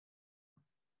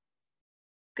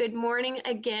Good morning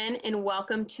again, and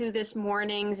welcome to this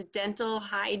morning's dental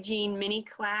hygiene mini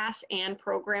class and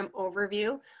program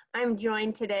overview. I'm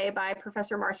joined today by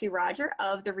Professor Marcy Roger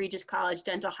of the Regis College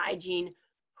Dental Hygiene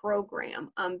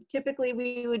program. Typically,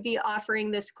 we would be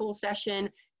offering this school session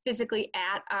physically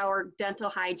at our dental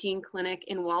hygiene clinic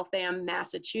in Waltham,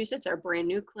 Massachusetts, our brand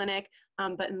new clinic.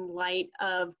 But in light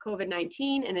of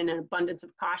COVID-19 and in an abundance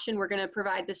of caution, we're going to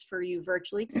provide this for you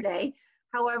virtually today.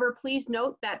 However, please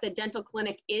note that the dental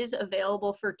clinic is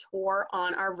available for tour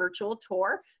on our virtual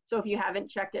tour. So if you haven't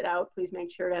checked it out, please make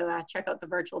sure to check out the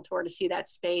virtual tour to see that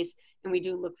space. And we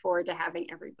do look forward to having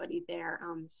everybody there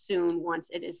soon once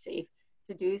it is safe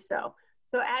to do so.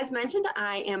 So as mentioned,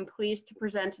 I am pleased to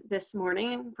present this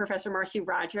morning Professor Marcy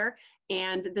Roger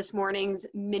and this morning's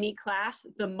mini class,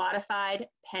 the Modified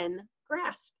Pen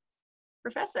Grasp.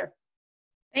 Professor.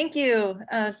 Thank you.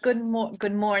 Good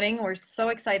morning. We're so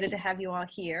excited to have you all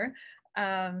here.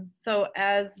 So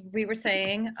as we were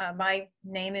saying, my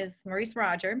name is Maurice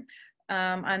Roger.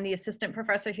 I'm the assistant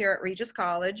professor here at Regis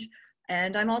College,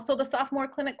 and I'm also the sophomore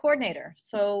clinic coordinator.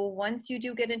 So once you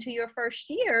do get into your first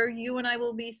year, you and I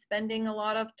will be spending a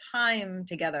lot of time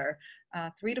together,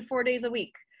 3 to 4 days a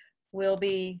week. We'll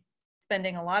be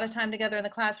spending a lot of time together in the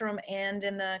classroom and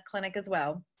in the clinic as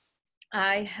well.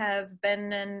 I have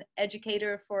been an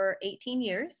educator for 18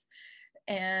 years,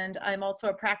 and I'm also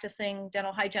a practicing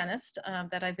dental hygienist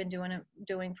that I've been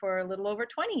doing for a little over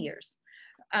 20 years.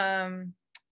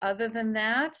 Other than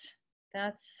that,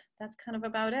 that's kind of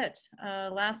about it.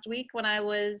 Last week when I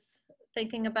was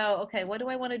thinking about, okay, what do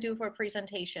I want to do for a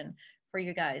presentation for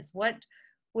you guys? What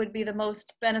would be the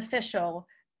most beneficial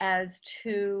as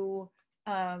to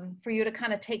for you to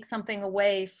kind of take something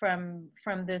away from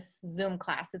this Zoom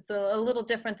class. It's a little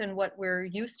different than what we're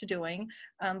used to doing,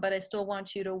 but I still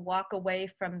want you to walk away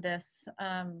from this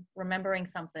remembering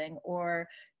something or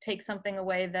take something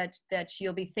away that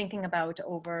you'll be thinking about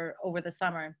over the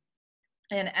summer.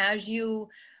 And as you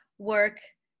work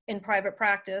in private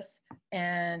practice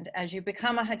and as you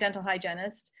become a dental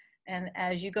hygienist, and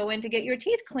as you go in to get your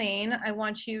teeth clean, I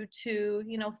want you to,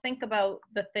 think about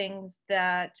the things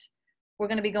that we're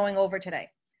going to be going over today.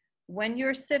 When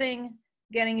you're sitting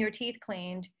getting your teeth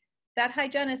cleaned, that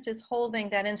hygienist is holding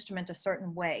that instrument a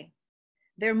certain way.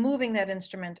 They're moving that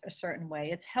instrument a certain way.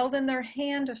 It's held in their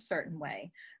hand a certain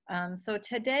way. So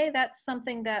today, that's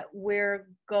something that we're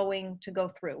going to go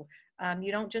through.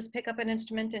 You don't just pick up an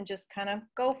instrument and just kind of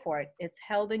go for it. It's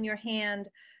held in your hand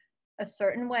a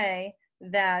certain way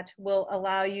that will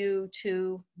allow you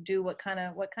to do what kind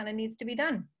of needs to be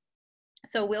done.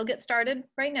 So we'll get started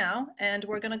right now, and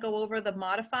we're going to go over the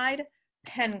modified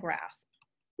pen grasp.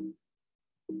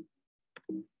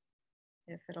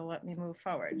 If it'll let me move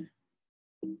forward.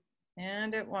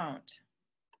 And it won't.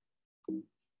 I'm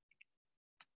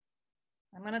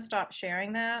going to stop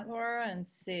sharing that, Laura, and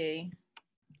see.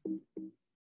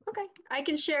 Okay, I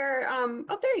can share.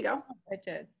 Oh, there you go. It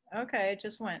did. Okay, it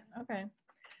just went. Okay.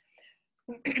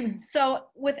 So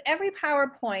with every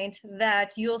PowerPoint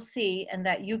that you'll see and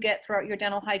that you get throughout your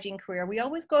dental hygiene career, we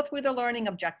always go through the learning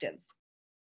objectives.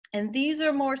 And these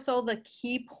are more so the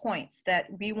key points that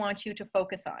we want you to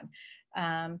focus on.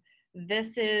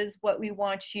 This is what we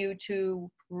want you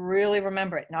to really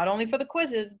remember it, not only for the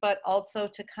quizzes, but also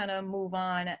to kind of move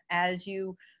on as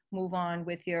you move on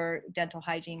with your dental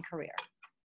hygiene career.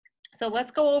 So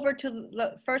let's go over to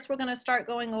first we're going to start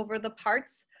going over the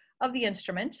parts of the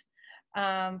instrument.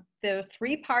 There are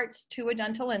 3 parts to a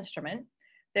dental instrument.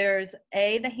 There's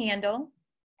A, the handle,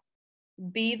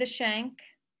 B, the shank,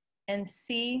 and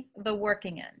C, the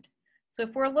working end. So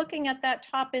if we're looking at that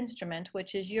top instrument,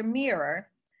 which is your mirror,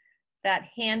 that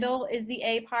handle is the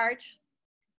A part,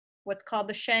 what's called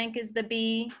the shank is the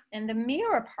B, and the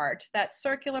mirror part, that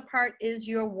circular part, is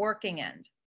your working end.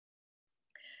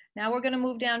 Now we're going to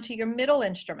move down to your middle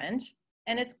instrument,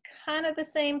 and it's kind of the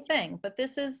same thing, but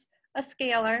this is a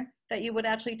scaler that you would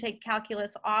actually take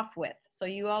calculus off with. So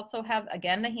you also have,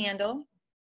 again, the handle,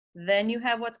 then you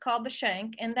have what's called the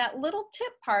shank, and that little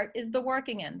tip part is the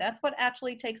working end. That's what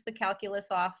actually takes the calculus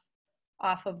off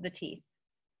of the teeth.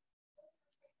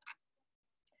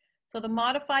 So the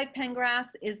modified pen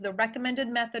grasp is the recommended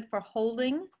method for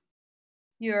holding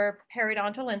your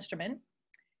periodontal instrument.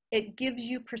 It gives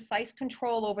you precise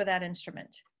control over that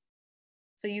instrument,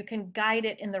 so you can guide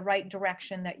it in the right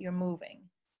direction that you're moving.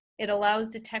 It allows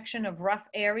detection of rough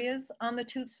areas on the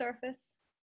tooth surface.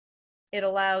 It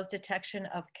allows detection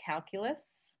of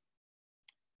calculus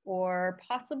or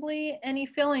possibly any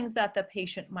fillings that the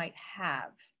patient might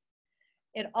have.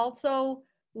 It also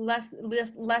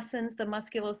lessens the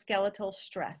musculoskeletal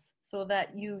stress so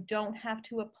that you don't have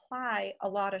to apply a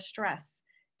lot of stress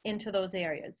into those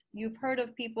areas. You've heard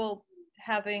of people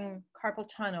having carpal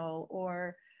tunnel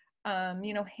or,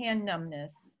 hand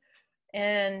numbness.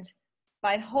 And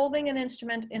by holding an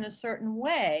instrument in a certain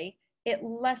way, it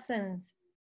lessens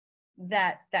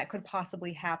that could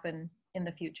possibly happen in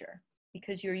the future,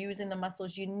 because you're using the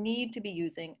muscles you need to be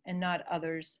using and not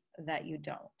others that you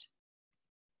don't.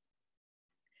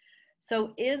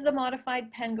 So is the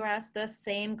modified pen grasp the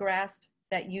same grasp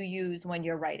that you use when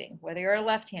you're writing, whether you're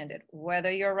left-handed,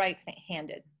 whether you're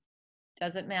right-handed?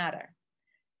 Doesn't matter.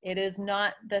 It is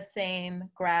not the same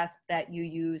grasp that you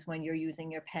use when you're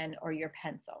using your pen or your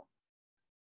pencil.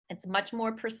 It's much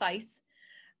more precise.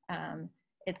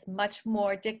 It's much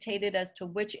more dictated as to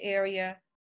which area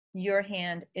your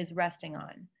hand is resting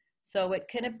on. So it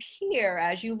can appear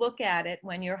as you look at it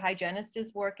when your hygienist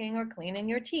is working or cleaning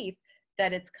your teeth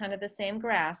that it's kind of the same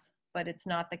grasp, but it's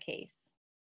not the case.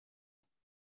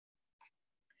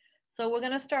 So we're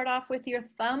going to start off with your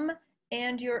thumb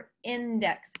and your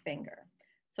index finger.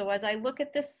 So as I look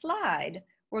at this slide,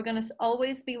 we're going to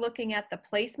always be looking at the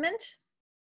placement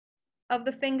of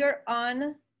the finger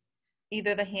on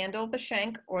either the handle, the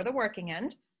shank, or the working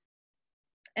end.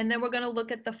 And then we're going to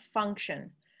look at the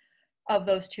function of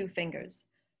those two fingers.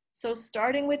 So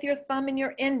starting with your thumb and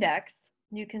your index,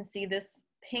 you can see this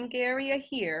pink area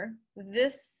here.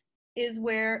 This is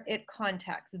where it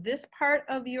contacts. This part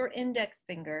of your index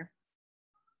finger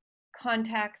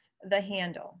contacts the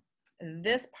handle.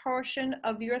 This portion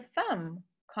of your thumb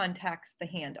contacts the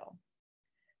handle.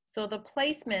 So the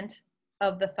placement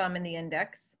of the thumb and the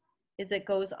index is it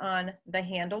goes on the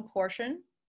handle portion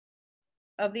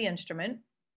of the instrument.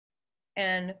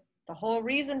 And the whole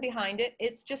reason behind it,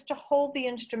 it's just to hold the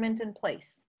instrument in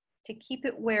place, to keep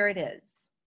it where it is.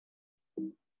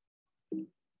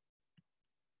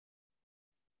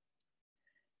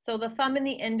 So the thumb and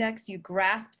the index, you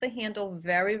grasp the handle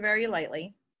very, very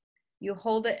lightly. You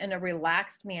hold it in a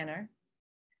relaxed manner.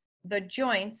 The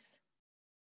joints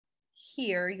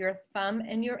here, your thumb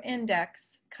and your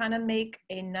index, kind of make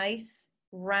a nice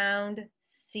round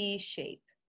C shape.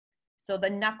 So the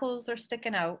knuckles are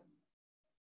sticking out.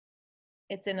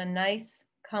 It's in a nice,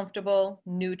 comfortable,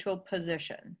 neutral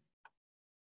position.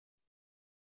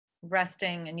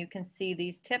 Resting, and you can see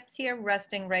these tips here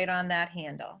resting right on that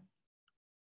handle.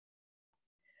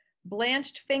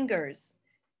 Blanched fingers.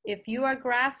 If you are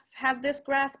have this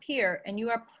grasp here and you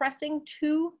are pressing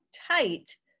too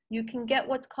tight, you can get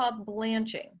what's called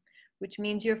blanching, which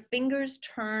means your fingers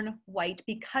turn white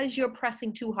because you're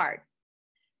pressing too hard.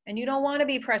 And you don't want to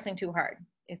be pressing too hard.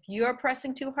 If you're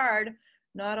pressing too hard,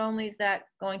 not only is that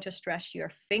going to stress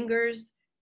your fingers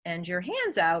and your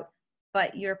hands out,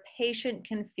 but your patient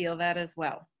can feel that as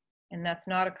well. And that's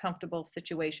not a comfortable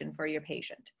situation for your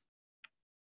patient.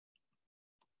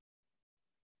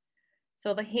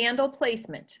 So the handle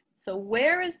placement. So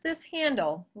where is this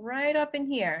handle, right up in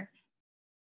here,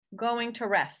 going to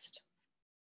rest?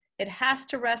 It has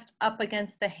to rest up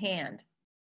against the hand.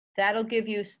 That'll give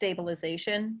you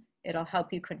stabilization. It'll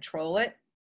help you control it.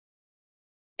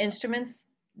 Instruments,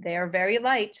 they are very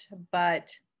light,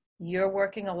 but you're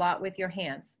working a lot with your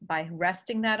hands. By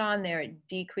resting that on there, it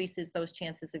decreases those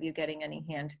chances of you getting any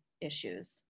hand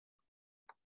issues.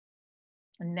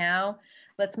 And now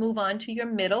let's move on to your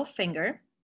middle finger.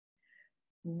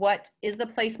 What is the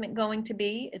placement going to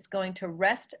be? It's going to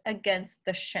rest against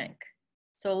the shank.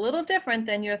 So a little different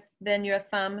than your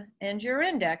thumb and your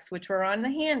index, which were on the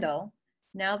handle.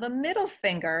 Now the middle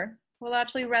finger will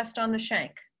actually rest on the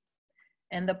shank.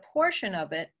 And the portion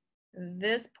of it,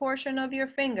 this portion of your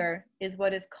finger, is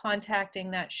what is contacting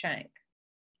that shank.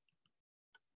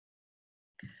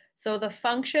 So the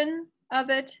function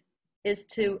of it is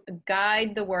to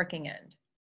guide the working end.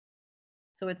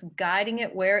 So it's guiding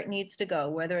it where it needs to go,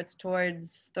 whether it's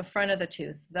towards the front of the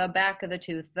tooth, the back of the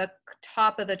tooth, the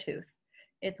top of the tooth.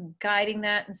 It's guiding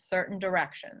that in certain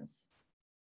directions.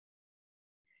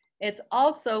 It's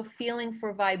also feeling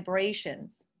for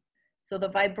vibrations. So the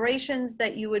vibrations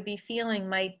that you would be feeling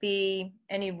might be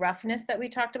any roughness that we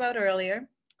talked about earlier,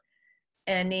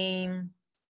 any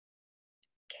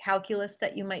calculus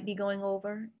that you might be going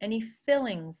over, any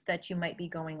fillings that you might be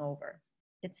going over.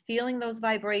 It's feeling those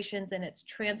vibrations and it's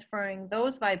transferring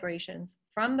those vibrations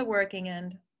from the working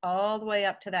end all the way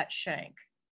up to that shank.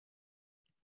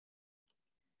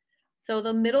 So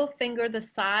the middle finger, the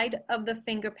side of the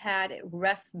finger pad, it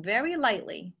rests very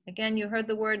lightly. Again, you heard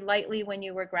the word lightly when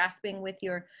you were grasping with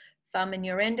your thumb and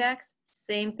your index.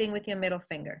 Same thing with your middle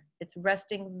finger. It's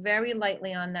resting very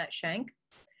lightly on that shank.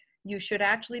 You should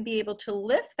actually be able to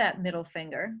lift that middle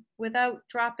finger without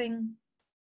dropping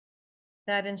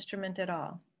that instrument at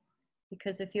all.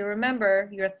 Because if you remember,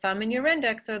 your thumb and your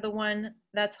index are the one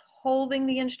that's holding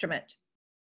the instrument.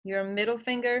 Your middle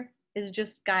finger is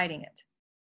just guiding it.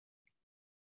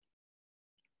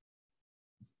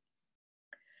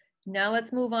 Now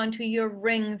let's move on to your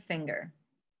ring finger.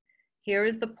 Here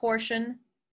is the portion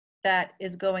that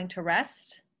is going to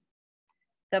rest.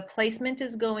 The placement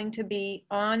is going to be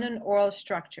on an oral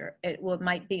structure.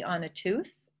 Might be on a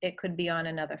tooth. It could be on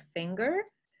another finger.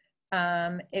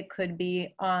 It could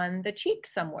be on the cheek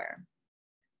somewhere.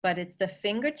 But it's the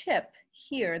fingertip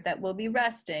here that will be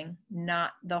resting,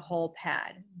 not the whole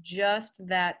pad, just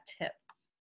that tip.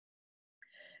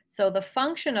 So the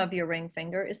function of your ring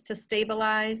finger is to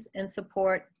stabilize and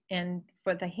support and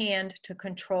for the hand to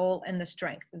control and the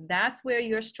strength. That's where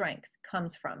your strength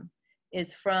comes from,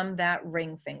 is from that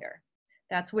ring finger.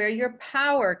 That's where your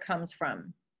power comes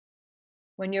from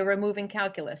when you're removing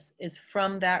calculus, is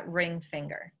from that ring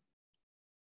finger.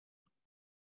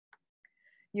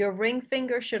 Your ring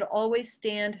finger should always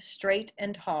stand straight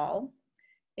and tall.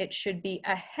 It should be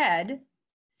ahead.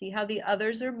 See how the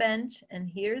others are bent, and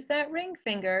here's that ring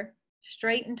finger,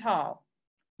 straight and tall.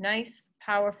 Nice,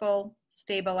 powerful,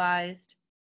 stabilized.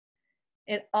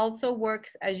 It also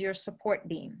works as your support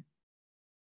beam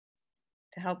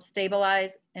to help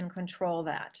stabilize and control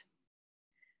that.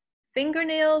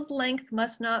 Fingernails length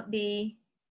must not be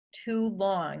too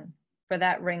long for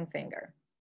that ring finger.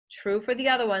 True for the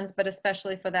other ones, but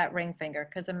especially for that ring finger,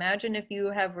 because imagine if you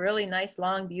have really nice,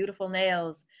 long, beautiful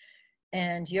nails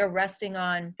and you're resting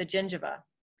on the gingiva.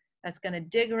 That's going to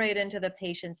dig right into the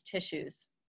patient's tissues.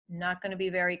 Not going to be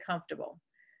very comfortable.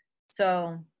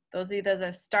 So those of you that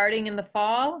are starting in the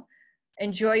fall,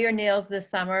 enjoy your nails this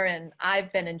summer. And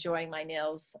I've been enjoying my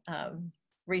nails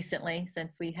recently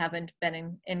since we haven't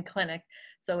been in clinic.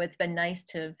 So it's been nice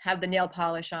to have the nail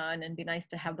polish on and be nice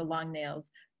to have the long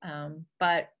nails.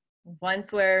 But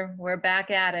once we're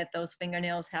back at it, those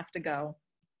fingernails have to go.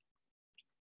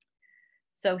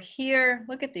 So here,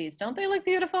 look at these. Don't they look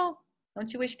beautiful?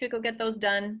 Don't you wish you could go get those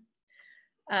done?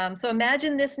 So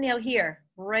imagine this nail here,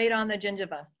 right on the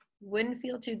gingiva. Wouldn't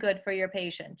feel too good for your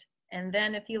patient. And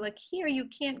then if you look here, you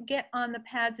can't get on the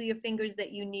pads of your fingers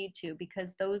that you need to,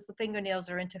 because those fingernails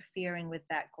are interfering with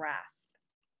that grasp.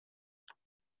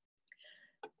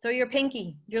 So your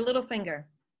pinky, your little finger,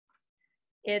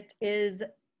 it is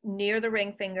near the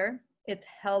ring finger. It's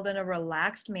held in a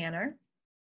relaxed manner.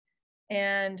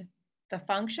 And the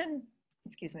function,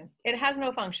 excuse me, it has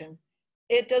no function.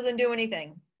 It doesn't do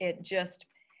anything. It just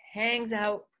hangs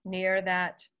out near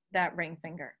that ring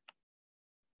finger.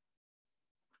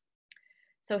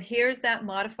 So here's that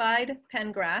modified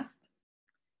pen grasp.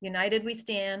 United we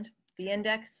stand, the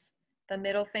index, the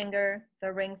middle finger,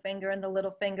 the ring finger, and the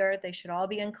little finger. They should all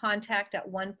be in contact at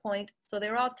one point. So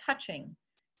they're all touching.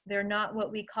 They're not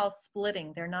what we call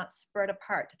splitting. They're not spread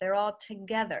apart. They're all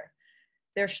together.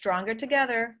 They're stronger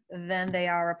together than they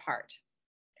are apart.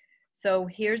 So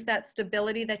here's that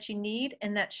stability that you need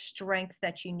and that strength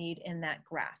that you need in that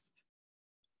grasp.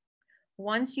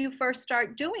 Once you first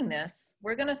start doing this,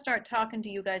 we're going to start talking to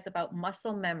you guys about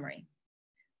muscle memory.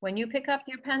 When you pick up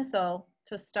your pencil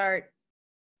to start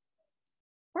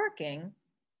working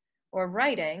or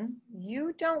writing,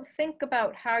 you don't think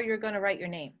about how you're going to write your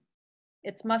name.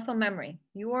 It's muscle memory.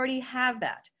 You already have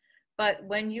that. But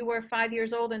when you were 5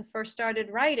 years old and first started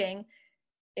writing,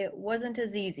 it wasn't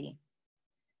as easy.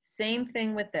 Same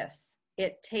thing with this.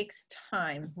 It takes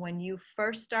time. When you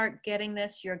first start getting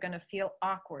this, you're going to feel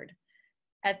awkward.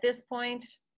 At this point,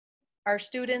 our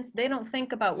students, they don't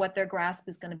think about what their grasp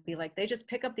is going to be like. They just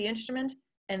pick up the instrument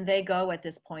and they go at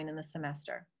this point in the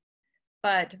semester.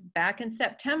 But back in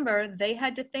September, they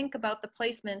had to think about the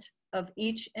placement of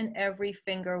each and every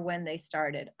finger when they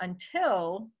started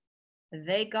until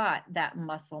they got that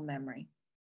muscle memory.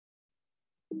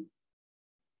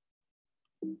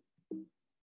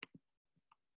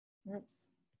 Oops.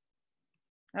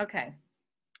 Okay.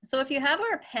 So if you have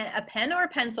a pen or a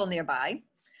pencil nearby,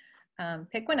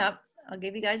 pick one up. I'll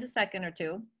give you guys a second or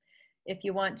two if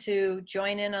you want to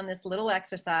join in on this little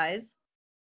exercise.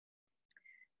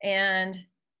 And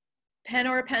pen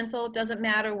or a pencil, doesn't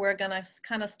matter. We're going to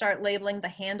kind of start labeling the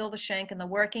handle, the shank, and the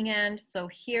working end. So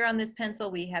here on this pencil,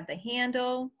 we have the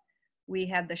handle, we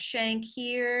have the shank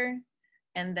here,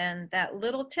 and then that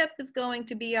little tip is going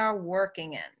to be our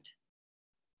working end.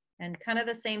 And kind of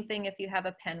the same thing if you have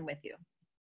a pen with you.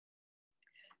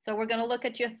 So we're going to look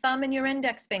at your thumb and your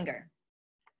index finger.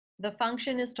 The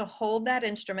function is to hold that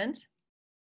instrument,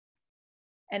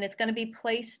 and it's going to be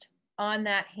placed on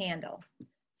that handle.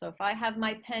 So if I have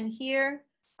my pen here,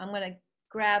 I'm going to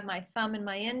grab my thumb and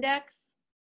my index,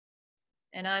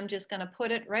 and I'm just going to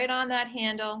put it right on that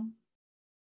handle,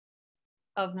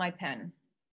 of my pen.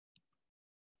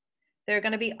 They're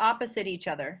going to be opposite each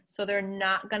other, so they're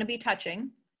not going to be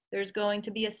touching. There's going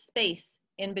to be a space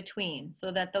in between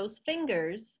so that those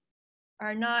fingers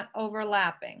are not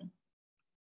overlapping.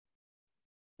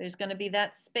 There's going to be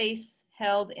that space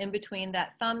held in between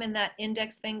that thumb and that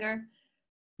index finger.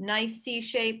 Nice C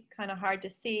shape, kind of hard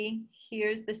to see.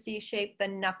 Here's the C shape, the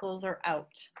knuckles are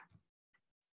out.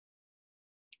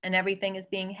 And everything is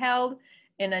being held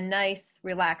in a nice,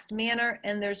 relaxed manner,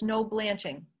 and there's no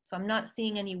blanching. So I'm not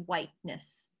seeing any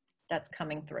whiteness that's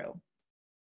coming through.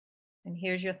 And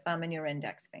here's your thumb and your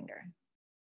index finger.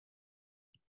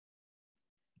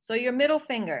 So your middle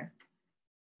finger,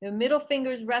 the middle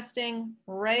finger's resting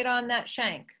right on that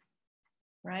shank,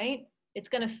 right? It's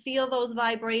going to feel those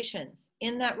vibrations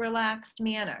in that relaxed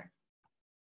manner.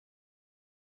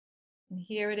 And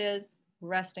here it is,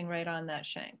 resting right on that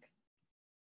shank.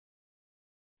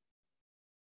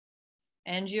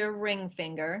 And your ring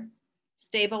finger,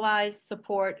 stabilize,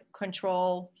 support,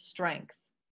 control, strength.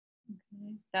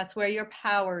 Okay. That's where your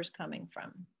power is coming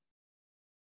from.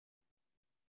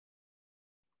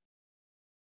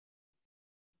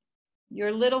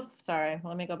 Your little, sorry,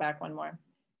 let me go back one more.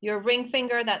 Your ring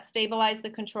finger, that stabilize the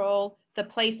control, the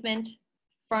placement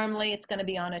firmly, it's going to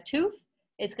be on a tooth.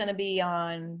 It's going to be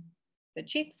on the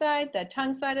cheek side, the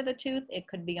tongue side of the tooth. It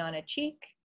could be on a cheek,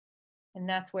 and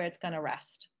that's where it's going to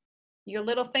rest. Your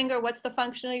little finger, what's the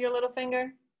function of your little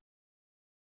finger?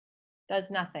 Does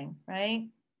nothing, right?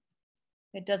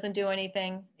 It doesn't do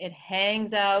anything. It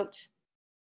hangs out,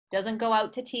 doesn't go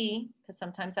out to tea, because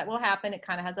sometimes that will happen. It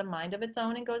kind of has a mind of its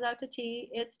own and goes out to tea.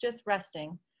 It's just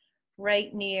resting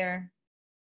right near,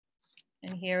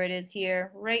 and here it is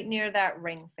here, right near that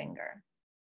ring finger.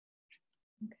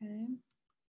 Okay.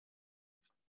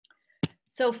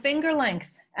 So finger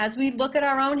length. As we look at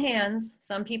our own hands,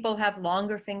 some people have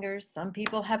longer fingers, some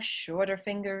people have shorter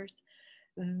fingers.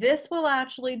 This will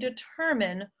actually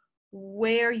determine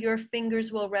where your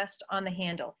fingers will rest on the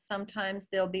handle. Sometimes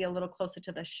they'll be a little closer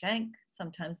to the shank.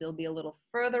 Sometimes they'll be a little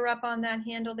further up on that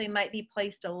handle. They might be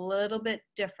placed a little bit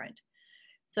different.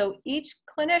 So each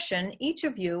clinician, each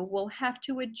of you will have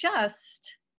to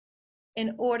adjust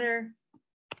in order,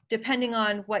 depending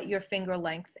on what your finger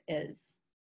length is.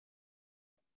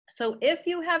 So if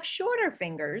you have shorter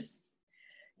fingers,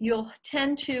 you'll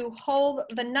tend to hold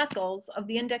the knuckles of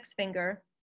the index finger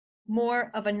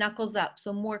more of a knuckles up,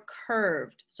 so more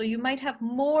curved. So you might have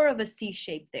more of a C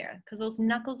shape there because those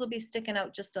knuckles will be sticking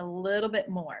out just a little bit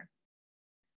more.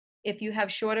 If you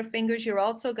have shorter fingers, you're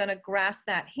also going to grasp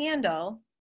that handle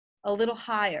a little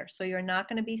higher. So you're not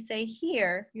going to be, say,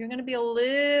 here, you're going to be a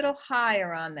little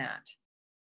higher on that.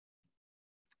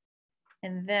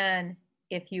 And then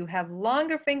if you have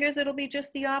longer fingers, it'll be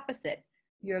just the opposite.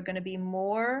 You're going to be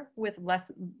more with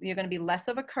less, you're going to be less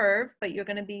of a curve, but you're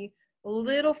going to be a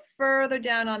little further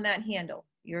down on that handle.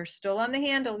 You're still on the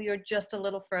handle, you're just a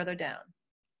little further down.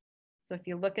 So if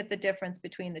you look at the difference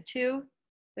between the two,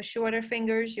 the shorter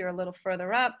fingers, you're a little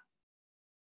further up.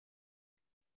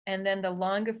 And then the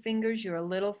longer fingers, you're a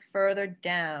little further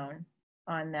down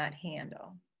on that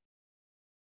handle.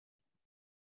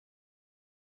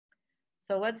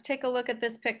 So let's take a look at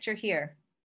this picture here.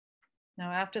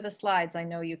 Now after the slides, I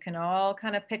know you can all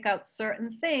kind of pick out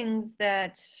certain things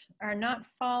that are not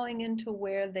falling into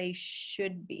where they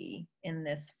should be in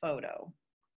this photo.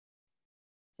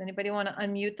 Does anybody want to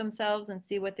unmute themselves and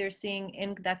see what they're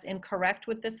seeing that's incorrect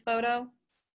with this photo?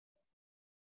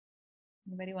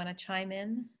 Anybody want to chime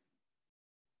in?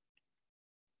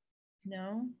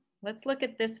 No? Let's look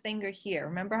at this finger here.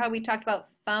 Remember how we talked about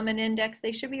thumb and index?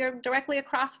 They should be directly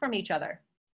across from each other.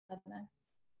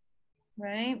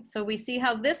 Right? So we see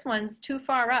how this one's too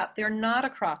far up. They're not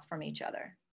across from each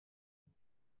other.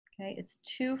 Okay, it's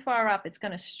too far up. It's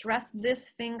going to stress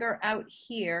this finger out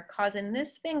here, causing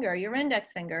this finger, your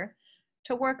index finger,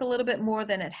 to work a little bit more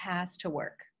than it has to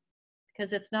work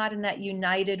because it's not in that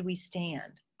united we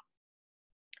stand.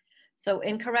 So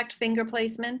incorrect finger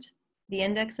placement. The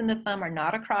index and the thumb are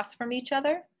not across from each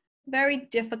other. Very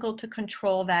difficult to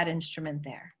control that instrument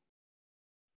there.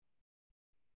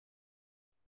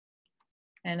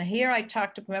 And here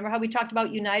remember how we talked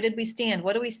about united we stand?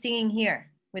 What are we seeing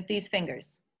here with these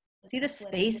fingers? See the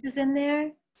spaces in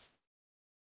there?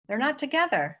 They're not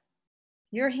together.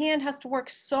 Your hand has to work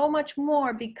so much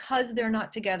more because they're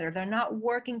not together. They're not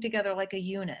working together like a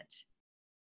unit.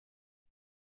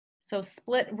 So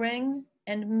split ring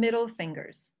and middle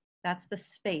fingers. That's the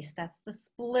space, that's the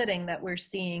splitting that we're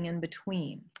seeing in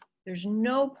between. There's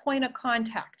no point of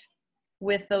contact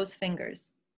with those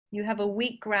fingers. You have a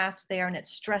weak grasp there and it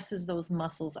stresses those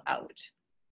muscles out.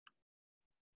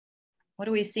 What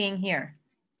are we seeing here?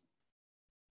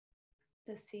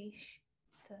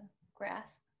 the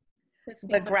grasp.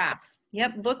 The grasp.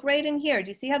 Yep, look right in here.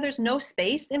 Do you see how there's no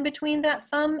space in between that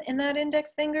thumb and that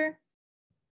index finger?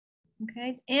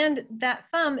 Okay, and that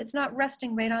thumb, it's not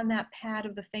resting right on that pad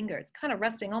of the finger. It's kind of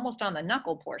resting almost on the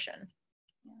knuckle portion.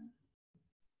 Yeah.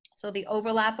 So the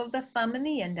overlap of the thumb and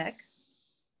the index,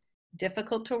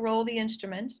 difficult to roll the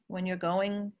instrument when you're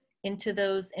going into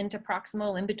those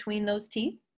interproximal, in between those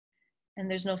teeth, and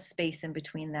there's no space in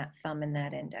between that thumb and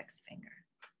that index finger.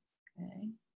 Okay,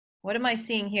 what am I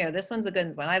seeing here? This one's a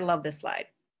good one. I love this slide.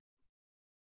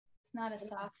 It's not a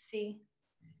soft C.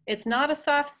 It's not a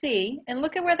soft C, and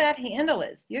look at where that handle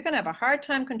is. You're going to have a hard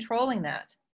time controlling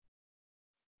that.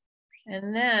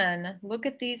 And then look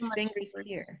at these fingers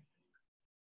here.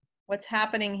 What's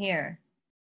happening here?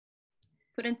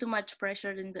 Putting too much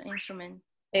pressure in the instrument.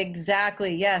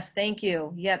 Exactly, yes, thank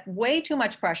you. Yep, way too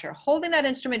much pressure. Holding that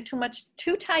instrument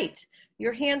too tight.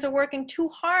 Your hands are working too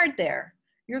hard there.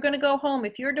 You're going to go home.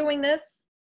 If you're doing this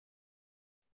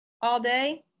all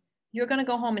day, you're going to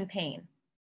go home in pain.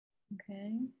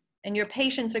 Okay, and your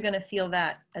patients are going to feel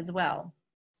that as well.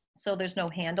 So there's no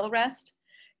handle rest.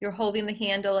 You're holding the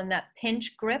handle in that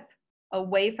pinch grip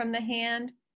away from the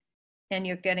hand, and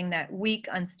you're getting that weak,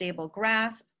 unstable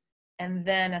grasp. And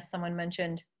then, as someone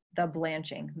mentioned, the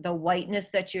blanching, the whiteness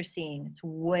that you're seeing, it's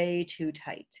way too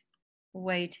tight,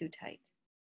 way too tight.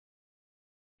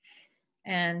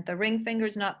 And the ring finger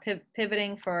is not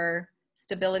pivoting for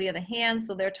stability of the hand.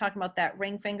 So they're talking about that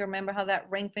ring finger. Remember how that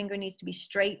ring finger needs to be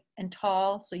straight and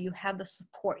tall. So you have the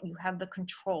support, you have the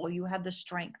control, you have the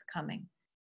strength coming.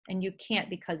 And you can't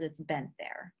because it's bent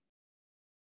there.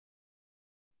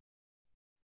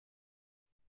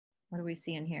 What are we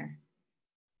seeing here?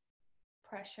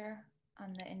 Pressure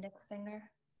on the index finger.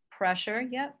 Pressure,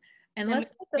 yep. And The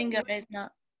let's finger is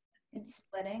not, it's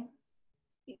splitting.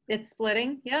 It's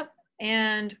splitting, yep.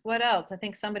 And what else? I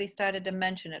think somebody started to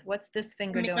mention it. What's this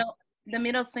finger doing? The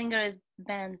middle finger is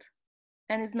bent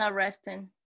and it's not resting.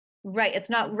 Right, it's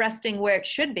not resting where it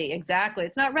should be, exactly.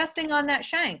 It's not resting on that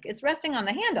shank. It's resting on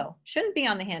the handle. Shouldn't be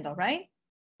on the handle, right?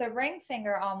 The ring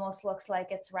finger almost looks like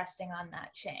it's resting on that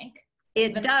shank.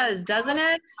 It does, doesn't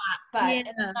it? But Yeah.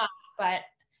 it's not, but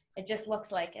it just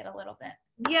looks like it a little bit.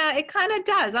 Yeah, it kind of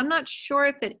does. I'm not sure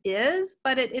if it is,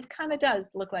 but it kind of does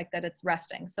look like that it's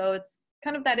resting. So it's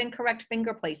kind of that incorrect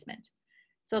finger placement.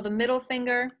 So the middle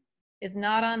finger is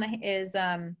not on the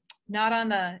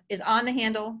is on the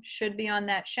handle, should be on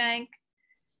that shank.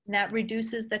 And that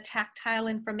reduces the tactile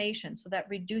information. So that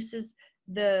reduces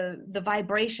the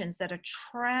vibrations that are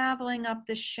traveling up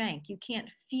the shank. You can't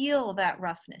feel that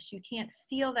roughness. You can't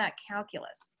feel that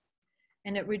calculus.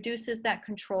 And it reduces that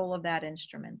control of that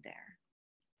instrument there.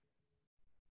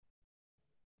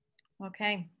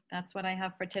 Okay, that's what I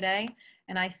have for today.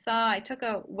 And I took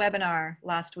a webinar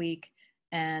last week,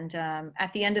 and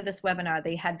at the end of this webinar,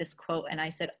 they had this quote, and I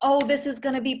said, oh, this is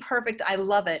gonna be perfect, I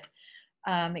love it.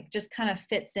 It just kind of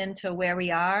fits into where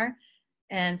we are.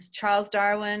 And Charles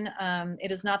Darwin,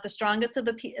 it is not the strongest of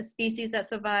the species that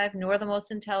survive, nor the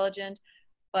most intelligent,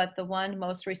 but the one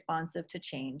most responsive to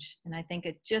change. And I think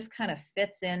it just kind of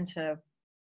fits into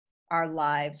our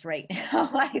lives right now,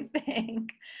 I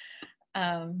think.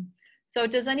 So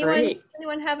does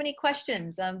anyone have any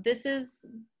questions? This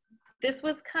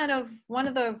was kind of one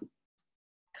of the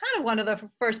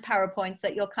first PowerPoints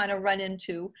that you'll kind of run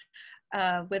into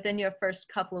within your first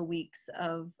couple of weeks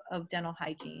of dental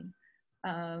hygiene.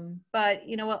 But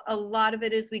you know, a lot of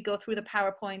it is we go through the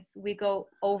PowerPoints, we go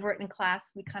over it in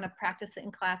class, we kind of practice it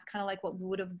in class, kind of like what we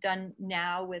would have done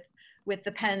now with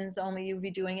the pens, only you'd be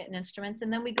doing it in instruments.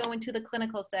 And then we go into the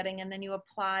clinical setting, and then you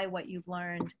apply what you've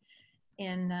learned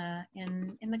in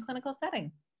the clinical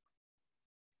setting.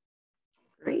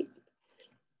 Great.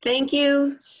 Thank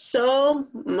you so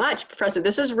much, Professor.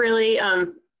 This is really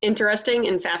interesting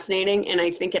and fascinating, and I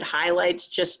think it highlights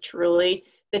just truly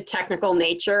the technical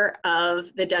nature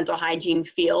of the dental hygiene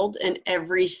field, and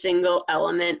every single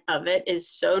element of it is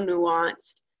so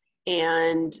nuanced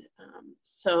and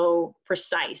so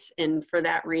precise. And for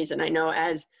that reason, I know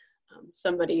as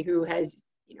somebody who has,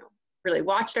 really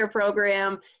watched our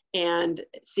program and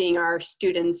seeing our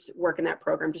students work in that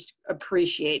program, just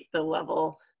appreciate the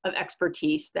level of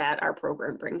expertise that our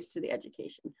program brings to the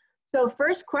education. So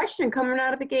first question coming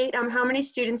out of the gate, how many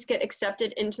students get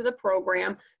accepted into the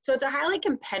program? So it's a highly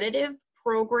competitive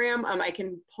program. I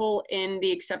can pull in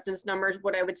the acceptance numbers.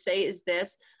 What I would say is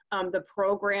this, the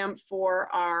program for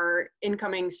our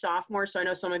incoming sophomores, so I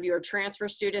know some of you are transfer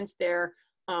students, there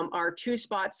are 2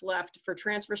 spots left for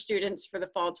transfer students for the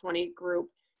fall 20 group.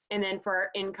 And then for our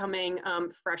incoming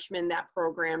freshmen, that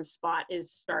program spot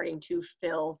is starting to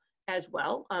fill as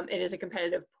well. It is a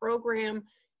competitive program,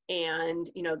 and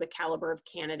the caliber of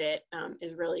candidate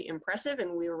is really impressive,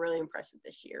 and we were really impressed with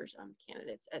this year's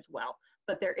candidates as well.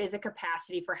 But there is a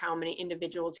capacity for how many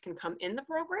individuals can come in the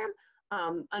program.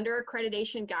 Under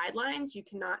accreditation guidelines, you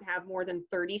cannot have more than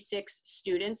 36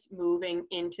 students moving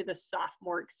into the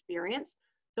sophomore experience.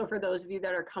 So for those of you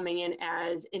that are coming in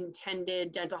as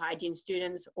intended dental hygiene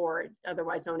students, or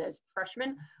otherwise known as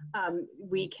freshmen,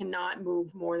 we cannot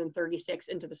move more than 36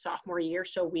 into the sophomore year.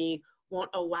 So we won't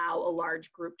allow a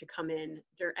large group to come in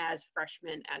as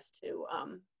freshmen, as to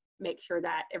make sure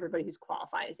that everybody who's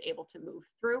qualified is able to move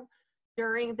through.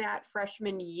 During that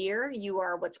freshman year, you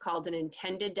are what's called an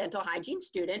intended dental hygiene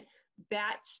student.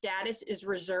 That status is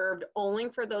reserved only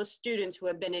for those students who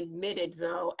have been admitted,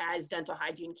 though, as dental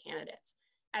hygiene candidates.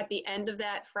 At the end of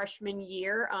that freshman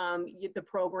year, the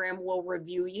program will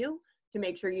review you to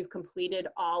make sure you've completed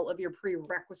all of your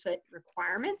prerequisite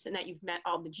requirements and that you've met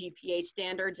all the GPA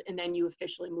standards, and then you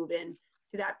officially move in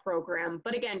to that program.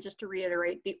 But again, just to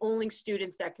reiterate, the only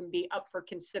students that can be up for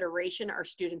consideration are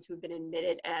students who've been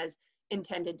admitted as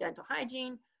intended dental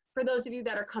hygiene. For those of you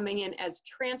that are coming in as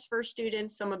transfer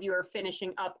students, some of you are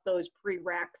finishing up those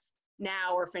prereqs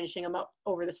now or finishing them up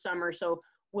over the summer. So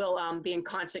we'll be in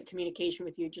constant communication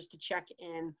with you just to check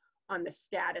in on the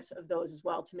status of those as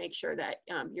well, to make sure that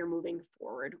you're moving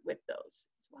forward with those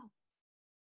as well.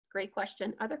 Great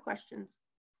question. Other questions?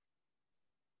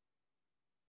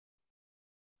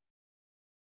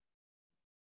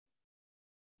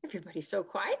 Everybody's so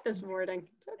quiet this morning.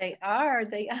 They are.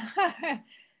 And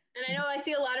I know I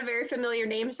see a lot of very familiar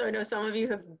names, so I know some of you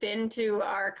have been to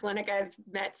our clinic. I've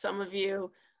met some of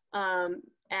you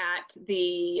at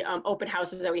the open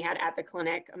houses that we had at the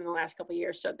clinic in the last couple of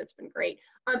years, so that's been great.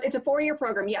 It's a 4-year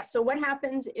program, yes. So what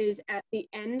happens is at the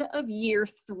end of year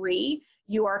 3,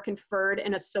 you are conferred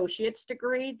an associate's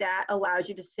degree that allows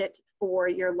you to sit for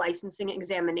your licensing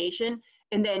examination,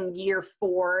 and then year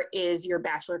 4 is your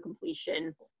bachelor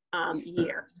completion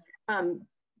year.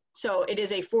 So it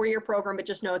is a 4-year program, but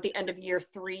just know at the end of year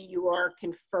 3, you are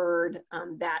conferred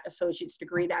that associate's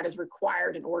degree that is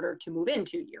required in order to move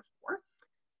into year 4.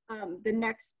 The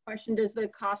next question, does the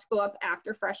cost go up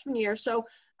after freshman year? So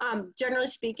generally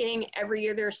speaking, every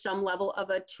year there's some level of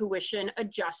a tuition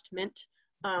adjustment.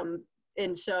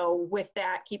 And so with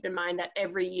that, keep in mind that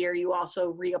every year you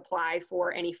also reapply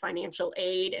for any financial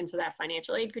aid. And so that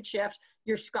financial aid could shift.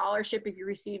 Your scholarship, if you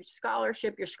received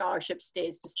scholarship, your scholarship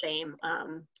stays the same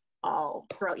all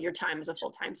throughout your time as a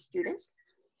full-time student.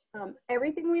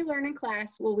 Everything we learn in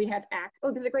class, will we have access?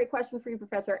 Oh, this is a great question for you,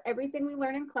 Professor. Everything we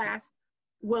learn in class,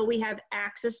 will we have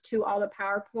access to all the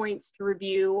PowerPoints to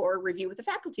review or review with a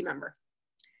faculty member?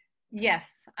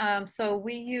 Yes. So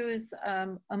we use a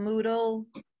Moodle,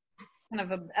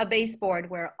 kind of a baseboard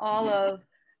where all of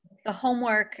the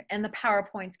homework and the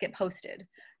PowerPoints get posted.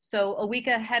 So a week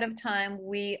ahead of time,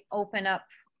 we open up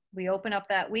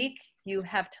that week. You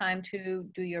have time to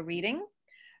do your reading,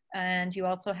 and you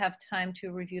also have time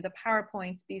to review the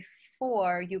PowerPoints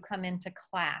before you come into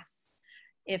class,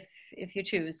 if you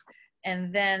choose.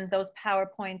 And then those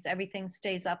PowerPoints, everything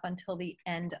stays up until the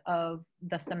end of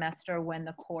the semester when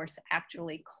the course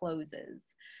actually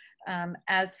closes.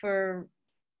 As for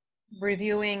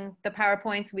reviewing the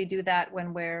PowerPoints, we do that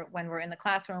when we're in the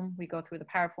classroom. We go through the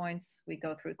PowerPoints, we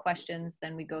go through questions,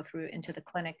 then we go through into the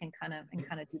clinic and kind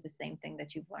of do the same thing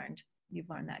that you've learned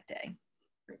that day.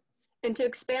 And to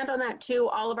expand on that too,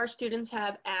 all of our students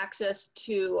have access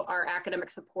to our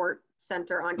academic support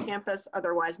center on campus,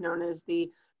 otherwise known as the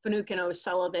Finucane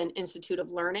O'Sullivan Institute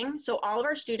of Learning. So all of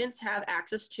our students have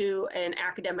access to an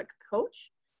academic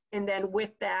coach. And then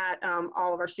with that,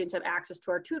 all of our students have access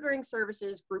to our tutoring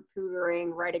services, group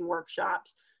tutoring, writing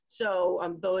workshops.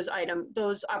 So those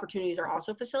opportunities are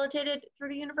also facilitated through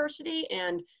the university.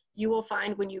 And you will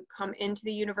find when you come into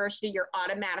the university, you're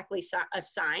automatically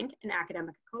assigned an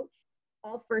academic coach.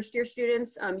 All first-year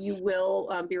students, you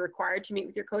will be required to meet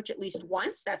with your coach at least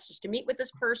once. That's just to meet with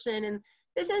this person. And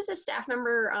this is a staff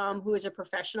member who is a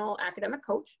professional academic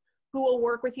coach who will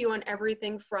work with you on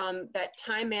everything from that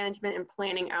time management and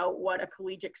planning out what a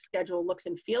collegiate schedule looks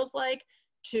and feels like,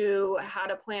 to how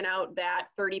to plan out that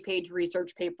 30-page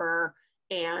research paper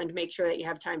and make sure that you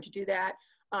have time to do that.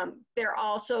 They're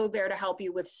also there to help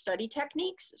you with study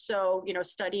techniques. So,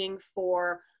 studying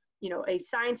for, a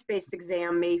science-based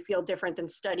exam may feel different than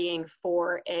studying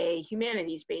for a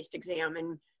humanities-based exam.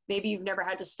 And maybe you've never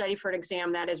had to study for an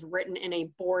exam that is written in a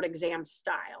board exam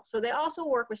style. So they also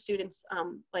work with students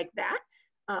like that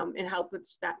and help with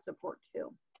that support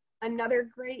too. Another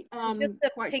great just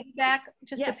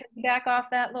Yes. to piggyback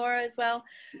off that, Laura, as well.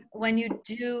 When you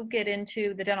do get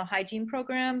into the dental hygiene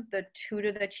program, the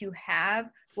tutor that you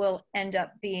have will end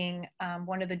up being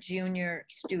one of the junior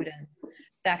students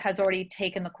that has already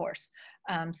taken the course.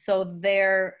 So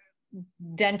they're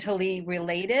dentally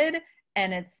related,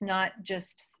 and it's not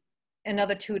just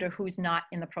another tutor who's not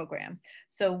in the program.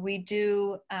 So we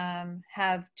do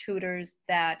have tutors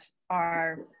that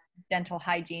are dental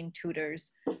hygiene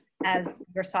tutors as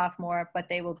your sophomore, but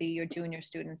they will be your junior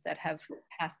students that have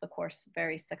passed the course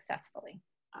very successfully.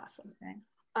 Awesome.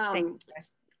 Okay.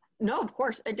 No, of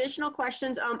course. Additional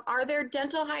questions. Are there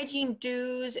dental hygiene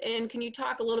dues, and can you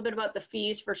talk a little bit about the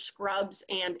fees for scrubs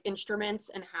and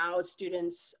instruments and how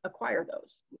students acquire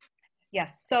those?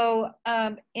 Yes, so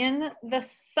in the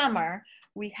summer,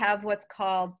 we have what's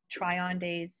called try-on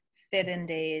days, fit-in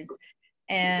days,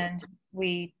 and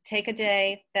we take a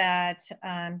day that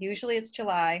usually it's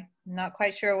July. I'm not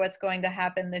quite sure what's going to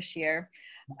happen this year.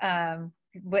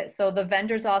 So the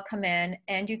vendors all come in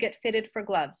and you get fitted for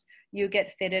gloves. You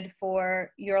get fitted for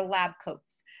your lab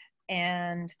coats.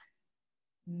 And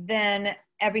then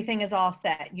everything is all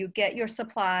set. You get your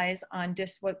supplies on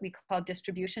what we call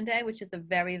distribution day, which is the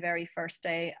very, very first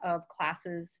day of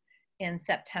classes in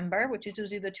September, which is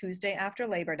usually the Tuesday after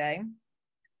Labor Day.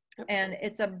 And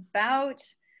it's about,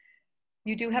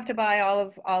 you do have to buy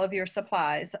all of your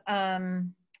supplies.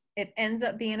 It ends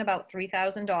up being about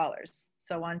 $3,000.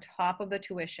 So on top of the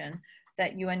tuition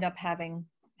that you end up having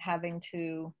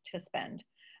to spend.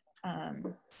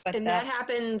 And that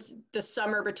happens the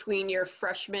summer between your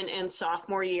freshman and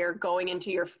sophomore year going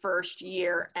into your first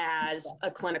year as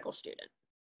a clinical student.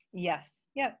 Yes.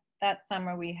 Yep. That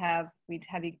summer we'd have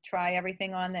you try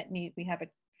everything on that we have a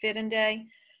fit-in day.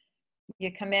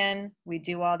 You come in, we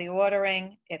do all the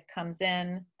ordering, it comes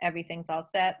in, everything's all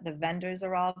set, the vendors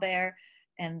are all there,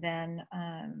 and then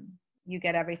you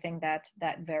get everything that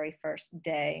very first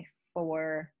day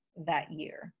for that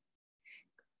year.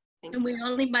 And we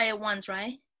only buy it once,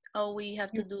 right? Or we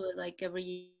have to do it like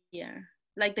every year,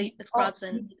 like the scrubs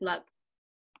and glove.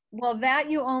 Well,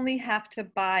 that you only have to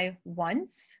buy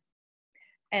once.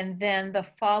 And then the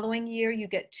following year, you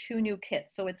get 2 new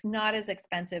kits. So it's not as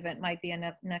expensive. It might be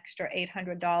an extra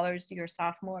 $800 your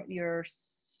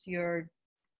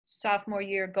sophomore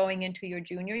year going into your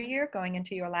junior year, going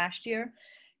into your last year,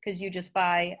 because you just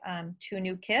buy 2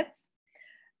 new kits.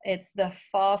 It's the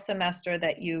fall semester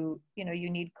that you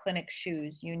need clinic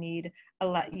shoes, you need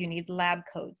lab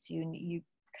coats, you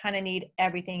kind of need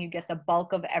everything. You get the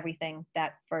bulk of everything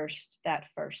that first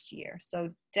year. So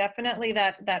definitely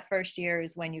that first year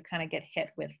is when you kind of get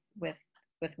hit with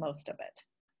most of it.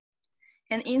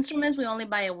 And instruments, we only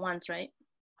buy it once, right?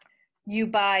 You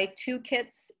buy 2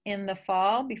 kits in the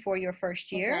fall before your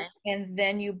first year, okay. And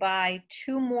then you buy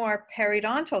 2 more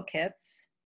periodontal kits.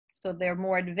 So they're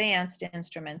more advanced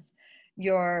instruments.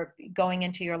 You're going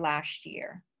into your last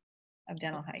year of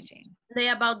dental hygiene. They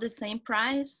about the same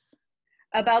price?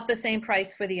 About the same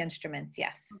price for the instruments,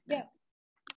 yes. Okay.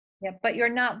 Yeah, but you're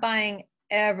not buying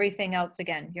everything else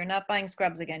again. You're not buying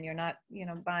scrubs again. You're not,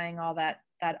 buying all that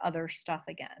other stuff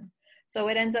again. So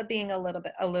it ends up being a little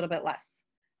bit less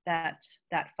that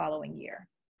following year.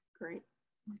 Great.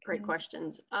 Great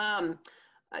questions. I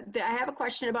have a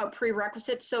question about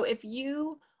prerequisites. So if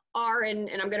you are and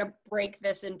I'm going to break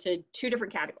this into 2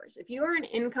 different categories. If you are an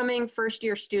incoming first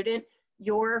year student,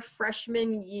 your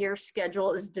freshman year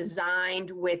schedule is designed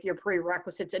with your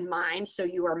prerequisites in mind. So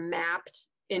you are mapped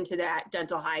into that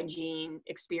dental hygiene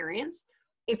experience.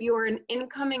 If you are an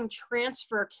incoming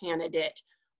transfer candidate,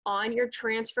 on your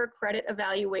transfer credit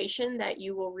evaluation that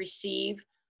you will receive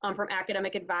from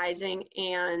academic advising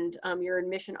and your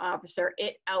admission officer,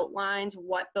 it outlines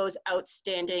what those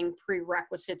outstanding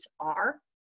prerequisites are.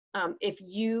 If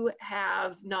you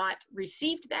have not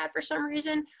received that for some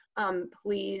reason,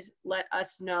 please let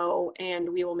us know and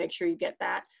we will make sure you get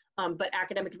that. But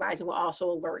academic advising will also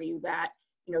alert you that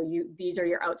these are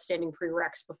your outstanding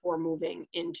prereqs before moving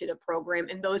into the program,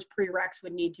 and those prereqs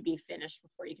would need to be finished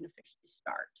before you can officially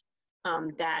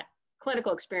start that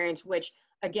clinical experience, which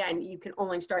again, you can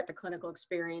only start the clinical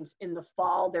experience in the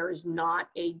fall. There is not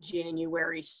a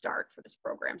January start for this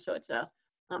program, so it's a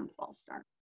fall start.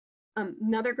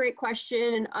 Another great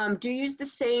question, do you use the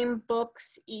same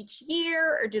books each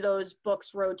year, or do those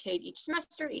books rotate each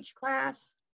semester, each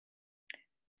class?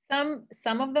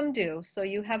 Some of them do. So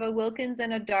you have a Wilkins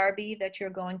and a Darby that you're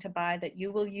going to buy that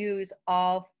you will use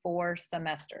all 4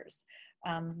 semesters.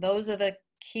 Those are the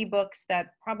key books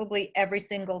that probably every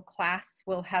single class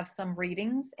will have some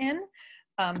readings in.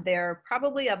 They're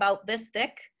probably about this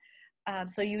thick.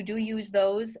 So you do use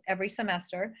those every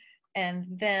semester. And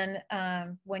then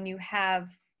when you have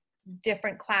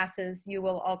different classes, you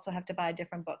will also have to buy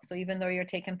different books. So even though you're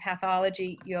taking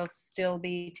pathology, you'll still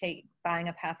be buying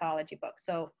a pathology book.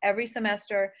 So every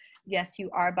semester, yes,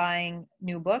 you are buying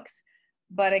new books.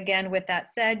 But again, with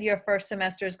that said, your first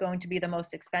semester is going to be the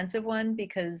most expensive one,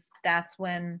 because that's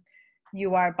when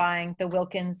you are buying the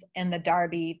Wilkins and the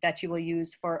Darby that you will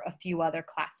use for a few other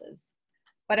classes.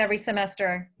 But every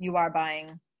semester, you are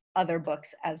buying other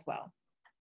books as well.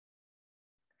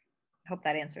 I hope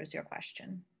that answers your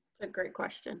question. That's a great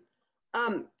question.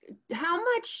 How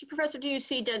much, Professor, do you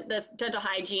see the dental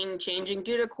hygiene changing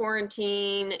due to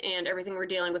quarantine and everything we're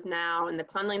dealing with now, and the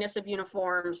cleanliness of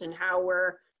uniforms and how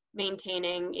we're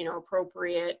maintaining, you know,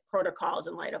 appropriate protocols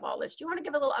in light of all this? Do you want to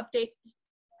give a little update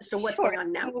as to what's going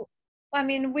on now? So, I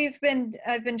mean,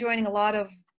 I've been joining a lot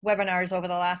of webinars over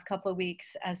the last couple of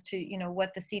weeks as to, you know,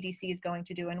 what the CDC is going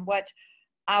to do and what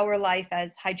our life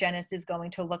as hygienists is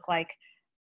going to look like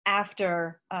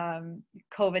after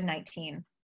COVID-19.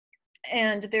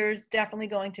 And there's definitely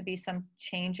going to be some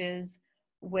changes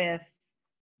with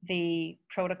the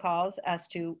protocols as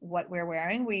to what we're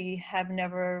wearing. We have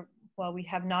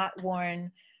not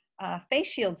worn face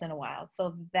shields in a while.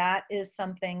 So that is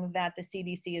something that the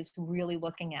CDC is really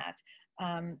looking at.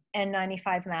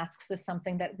 N95 masks is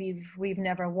something that we've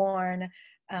never worn.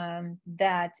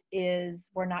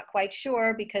 We're not quite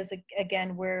sure, because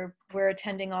again, we're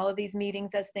attending all of these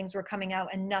meetings as things were coming out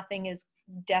and nothing is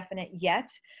definite yet.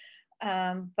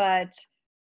 But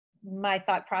my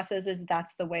thought process is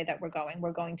that's the way that we're going.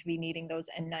 We're going to be needing those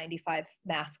N95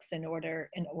 masks in order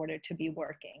to be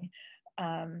working.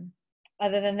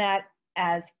 Other than that,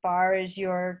 as far as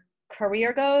your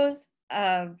career goes,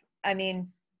 I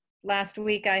mean, last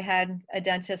week I had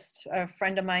a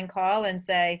friend of mine call and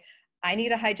say, I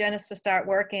need a hygienist to start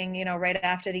working, you know, right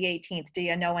after the 18th. Do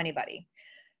you know anybody?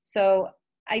 So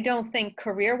I don't think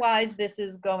career-wise this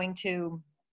is going to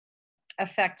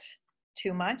affect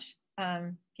too much.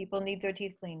 People need their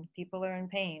teeth cleaned. People are in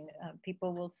pain.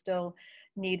 People will still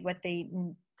need what they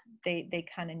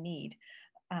kind of need.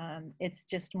 It's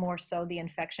just more so the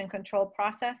infection control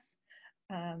process.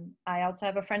 I also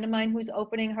have a friend of mine who's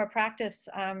opening her practice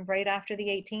right after the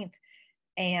 18th,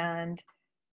 and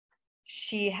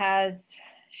she has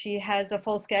a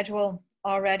full schedule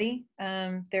already.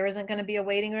 There isn't going to be a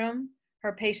waiting room.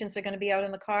 Her patients are going to be out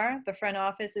in the car. The front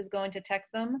office is going to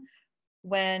text them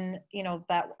when, you know,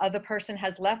 that other person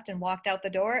has left and walked out the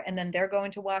door, and then they're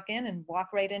going to walk in and walk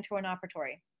right into an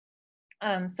operatory.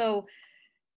 So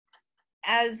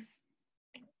as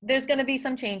there's going to be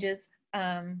some changes,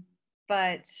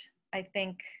 but I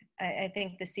think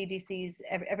the CDC's,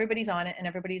 everybody's on it, and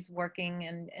everybody's working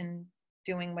and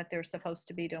doing what they're supposed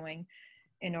to be doing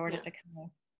in order to kind of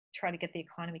try to get the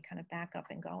economy kind of back up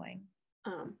and going.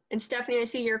 And Stephanie, I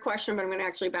see your question, but I'm going to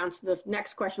actually bounce to the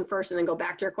next question first and then go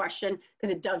back to your question,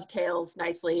 because it dovetails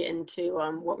nicely into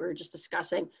what we were just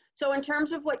discussing. So in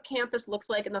terms of what campus looks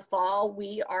like in the fall,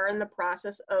 we are in the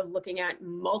process of looking at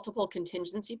multiple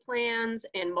contingency plans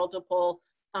and multiple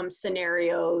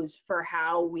scenarios for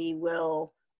how we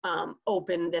will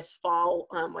open this fall,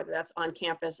 whether that's on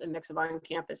campus, a mix of on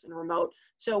campus and remote.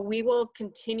 So we will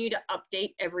continue to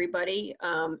update everybody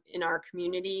in our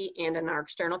community and in our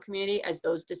external community as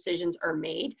those decisions are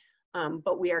made.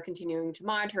 But we are continuing to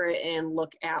monitor it and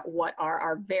look at what are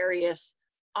our various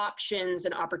options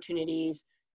and opportunities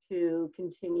to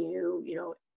continue, you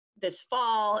know, this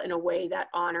fall in a way that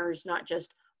honors not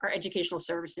just our educational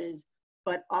services,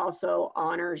 but also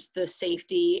honors the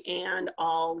safety and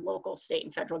all local, state,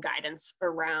 and federal guidance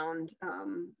around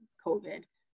COVID.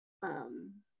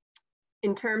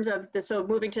 In terms of so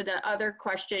moving to the other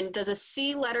question, does a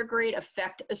C letter grade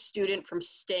affect a student from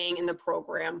staying in the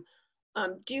program?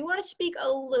 Do you want to speak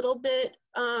a little bit,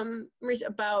 Maurice,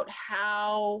 about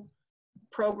how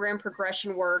program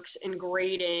progression works in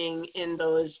grading in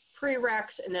those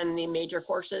prereqs and then the major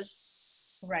courses?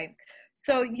 Right.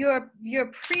 So your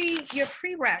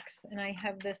prereqs, and I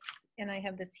have this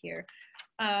here.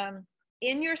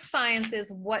 In your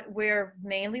sciences, what we're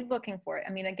mainly looking for.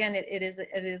 I mean, again, it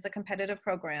is a competitive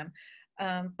program,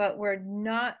 but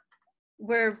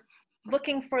we're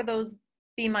looking for those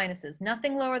B minuses.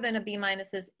 Nothing lower than a B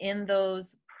minuses in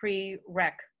those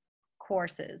prereq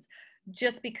courses,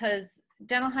 just because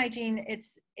dental hygiene,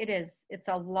 it's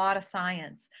a lot of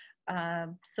science.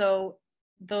 So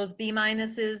those B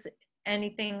minuses,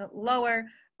 anything lower,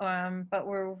 but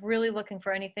we're really looking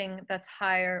for anything that's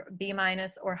higher, B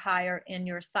minus or higher in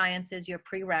your sciences, your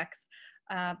prereqs,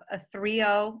 a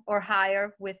 3.0 or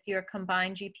higher with your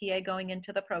combined GPA going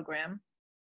into the program.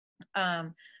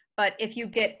 But if you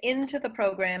get into the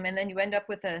program and then you end up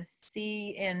with a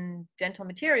C in dental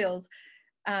materials,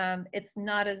 it's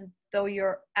not as though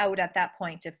you're out at that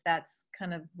point, if that's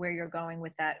kind of where you're going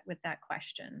with that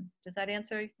question. Does that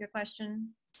answer your question,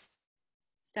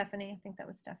 Stephanie? I think that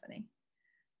was Stephanie.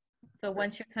 So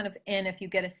once you're kind of in, if you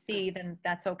get a C, then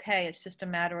that's okay. It's just a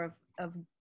matter of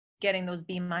getting those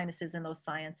B minuses in those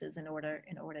sciences in order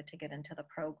to get into the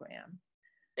program.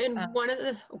 And one of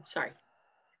the, oh, sorry.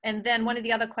 And then one of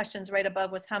the other questions right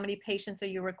above was how many patients are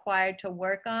you required to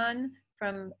work on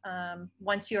from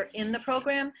once you're in the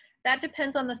program? That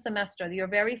depends on the semester. Your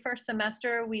very first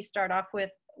semester, we start off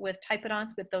with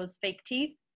typodonts with those fake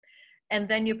teeth, and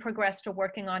then you progress to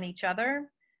working on each other.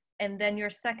 And then your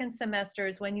second semester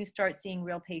is when you start seeing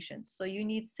real patients. So you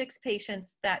need 6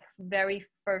 patients that very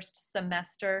first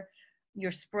semester,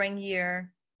 your spring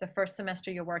year, the first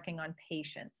semester you're working on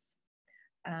patients.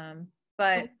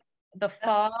 But the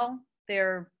fall,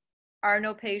 there are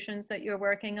no patients that you're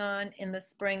working on. In the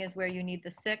spring is where you need the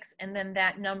 6, and then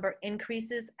that number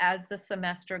increases as the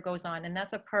semester goes on, and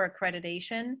that's a per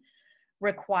accreditation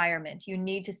requirement. You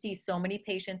need to see so many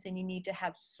patients and you need to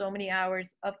have so many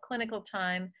hours of clinical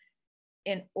time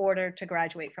in order to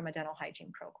graduate from a dental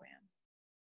hygiene program.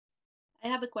 I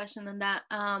have a question on that.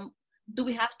 Do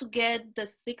we have to get the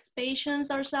 6 patients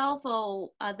ourselves,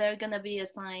 or are they gonna be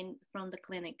assigned from the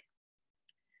clinic?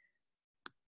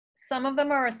 Some of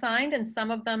them are assigned and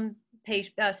some of them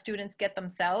students get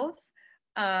themselves.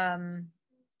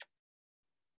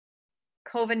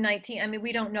 COVID-19, I mean,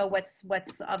 we don't know what's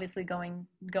obviously going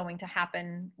to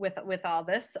happen with all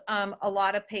this. A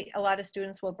lot of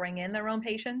students will bring in their own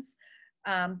patients.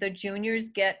 The juniors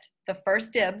get the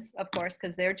first dibs, of course,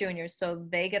 because they're juniors, so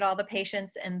they get all the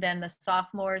patients, and then the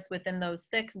sophomores within those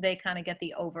 6, they kind of get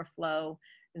the overflow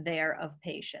there of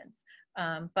patients.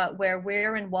 But where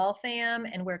we're in Waltham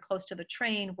and we're close to the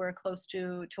train, we're close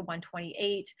to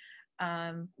 128.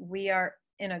 We are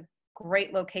in a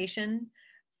great location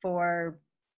for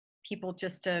people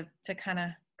just to kind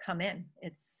of come in.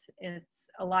 It's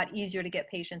a lot easier to get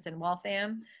patients in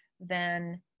Waltham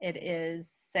than it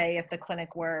is, say, if the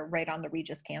clinic were right on the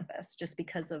Regis campus, just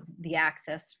because of the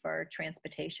access for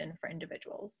transportation for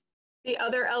individuals. The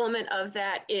other element of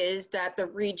that is that the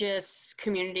Regis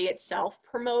community itself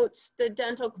promotes the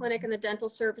dental clinic and the dental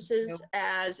services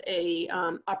as a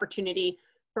opportunity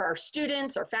for our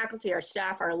students, our faculty, our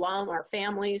staff, our alum, our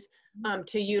families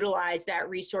to utilize that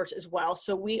resource as well.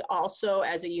 So we also,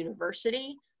 as a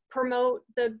university, promote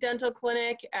the dental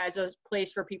clinic as a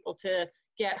place for people to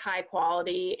get high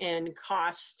quality and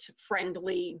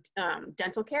cost-friendly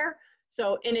dental care.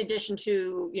 So in addition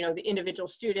to, you know, the individual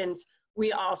students,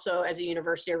 we also, as a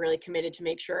university, are really committed to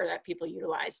make sure that people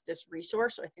utilize this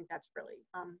resource. So I think that's really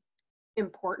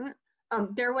important.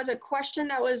 There was a question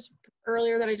that was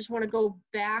earlier that I just want to go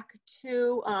back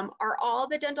to. Are all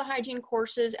the dental hygiene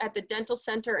courses at the dental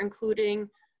center, including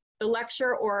the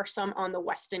lecture, or are some on the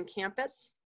Weston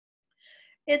campus?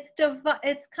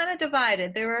 It's kind of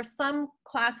divided. There are some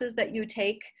classes that you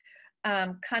take,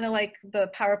 kind of like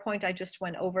the PowerPoint I just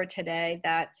went over today,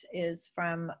 that is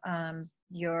from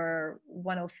your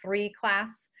 103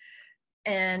 class.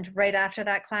 And right after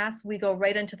that class, we go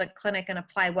right into the clinic and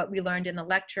apply what we learned in the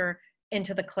lecture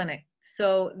into the clinic.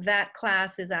 So that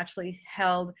class is actually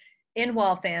held in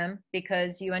Waltham,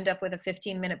 because you end up with a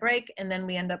 15-minute break, and then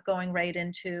we end up going right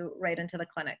into the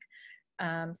clinic.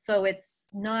 So it's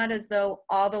not as though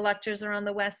all the lectures are on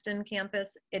the Weston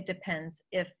campus. It depends.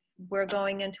 If we're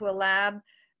going into a lab,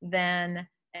 then,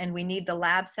 and we need the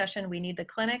lab session, we need the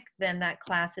clinic, then that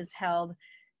class is held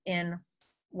in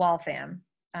Waltham.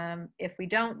 If we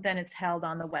don't, then it's held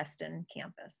on the Weston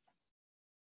campus.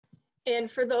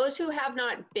 And for those who have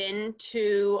not been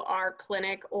to our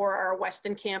clinic or our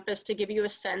Weston campus, to give you a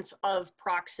sense of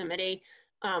proximity,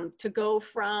 to go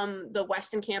from the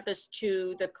Weston campus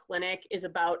to the clinic is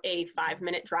about a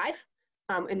 5-minute drive.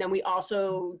 And then we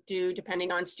also do,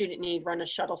 depending on student need, run a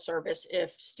shuttle service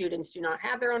if students do not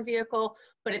have their own vehicle,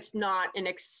 but it's not an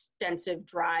extensive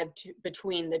drive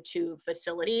between the 2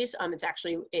 facilities. It's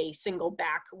actually a single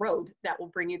back road that will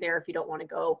bring you there if you don't want to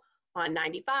go on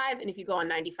 95. And if you go on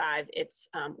 95, it's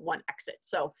 1 exit.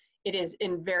 So it is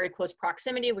in very close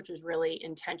proximity, which is really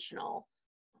intentional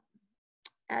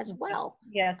as well.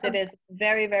 Yes, it is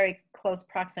very, very close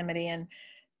proximity. And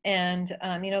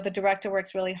you know, the director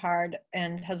works really hard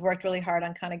and has worked really hard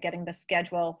on kind of getting the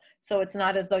schedule. So it's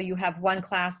not as though you have 1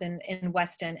 class in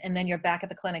Weston and then you're back at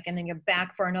the clinic and then you're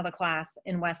back for another class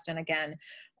in Weston again.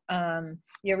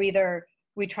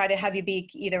 We try to have you be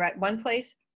either at one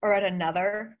place or at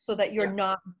another, so that you're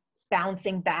not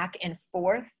bouncing back and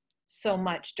forth so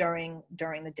much during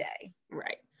the day.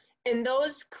 Right. And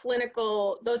those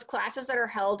classes that are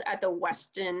held at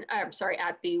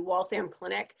at the Waltham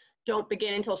Clinic don't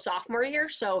begin until sophomore year.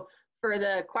 So for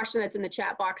the question that's in the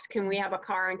chat box, can we have a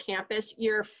car on campus?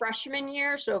 Your freshman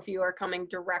year, so if you are coming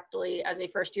directly as a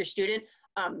first-year student,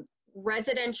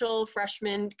 residential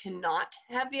freshmen cannot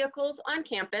have vehicles on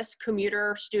campus.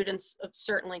 Commuter students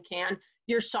certainly can.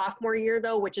 Your sophomore year,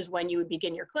 though, which is when you would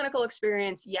begin your clinical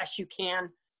experience, yes, you can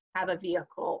have a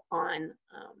vehicle on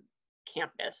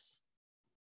campus.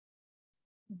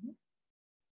 Mm-hmm.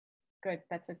 Good.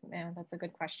 That's a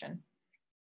good question.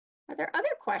 Are there other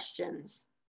questions?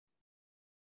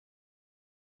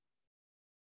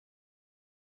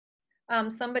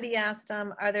 Somebody asked,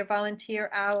 are there volunteer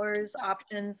hours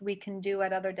options we can do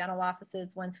at other dental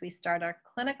offices once we start our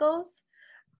clinicals?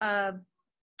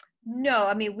 No,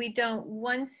 I mean, we don't.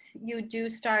 Once you do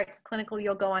start clinical,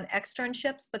 you'll go on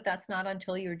externships, but that's not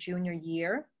until your junior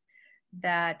year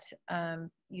that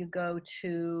you go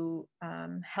to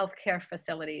healthcare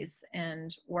facilities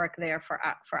and work there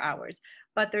for hours.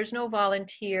 But there's no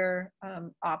volunteer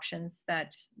options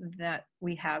that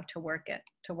we have to work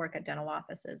at dental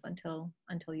offices until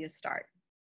you start.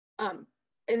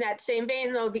 In that same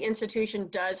vein, though, the institution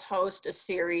does host a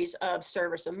series of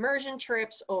service immersion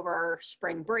trips over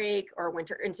spring break or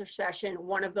winter intersession.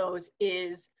 One of those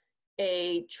is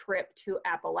a trip to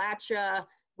Appalachia,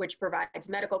 which provides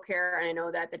medical care. And I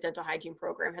know that the dental hygiene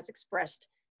program has expressed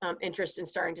interest in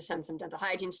starting to send some dental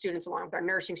hygiene students along with our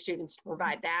nursing students to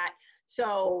provide that.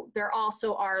 So there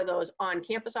also are those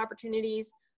on-campus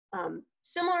opportunities.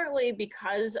 Similarly,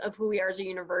 because of who we are as a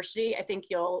university, I think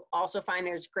you'll also find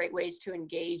there's great ways to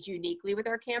engage uniquely with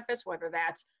our campus, whether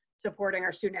that's supporting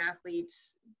our student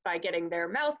athletes by getting their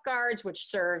mouth guards, which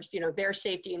serves, their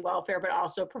safety and welfare, but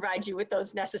also provides you with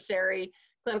those necessary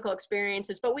clinical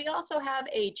experiences. But we also have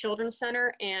a children's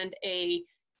center and a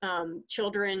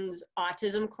children's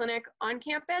autism clinic on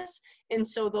campus. And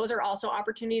so those are also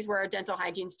opportunities where our dental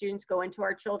hygiene students go into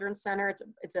our children's center.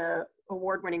 It's a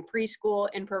award-winning preschool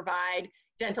and provide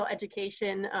dental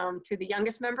education to the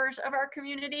youngest members of our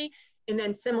community. And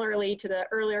then similarly to the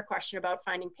earlier question about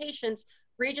finding patients,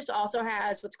 Regis also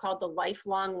has what's called the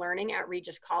Lifelong Learning at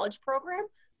Regis College program,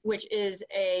 which is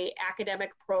a academic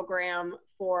program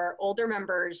for older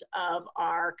members of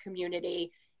our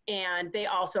community. And they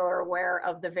also are aware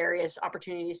of the various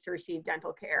opportunities to receive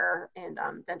dental care and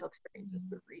dental experiences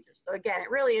through Regis. So again,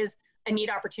 it really is a neat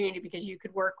opportunity because you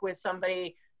could work with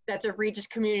somebody that's a Regis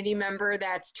community member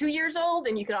that's 2 years old,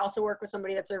 and you could also work with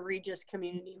somebody that's a Regis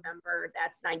community member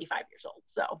that's 95 years old.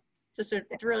 So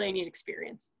it's really a neat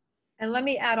experience. And let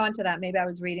me add on to that. Maybe I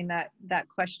was reading that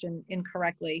question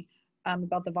incorrectly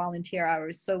about the volunteer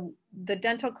hours. So the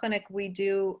dental clinic, we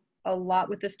do a lot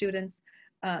with the students.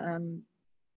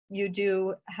 You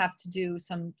do have to do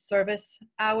some service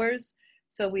hours.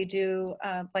 So we do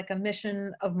like a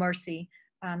mission of mercy.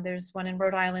 There's one in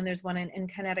Rhode Island, there's one in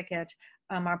Connecticut.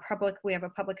 We have a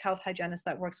public health hygienist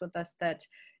that works with us that,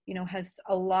 has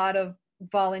a lot of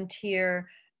volunteer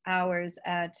hours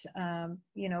at,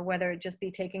 whether it just be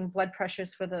taking blood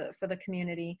pressures for the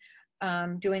community,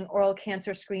 doing oral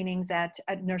cancer screenings at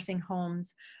nursing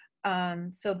homes.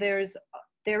 So there is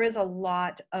a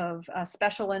lot of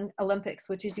Special Olympics,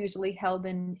 which is usually held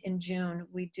in June.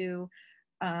 We do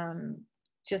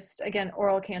just, again,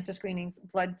 oral cancer screenings,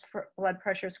 blood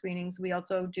pressure screenings. We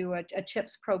also do a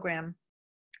CHIPS program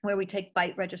where we take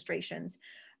bite registrations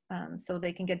so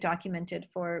they can get documented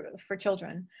for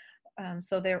children.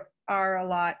 So there are a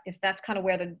lot, if that's kind of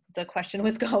where the question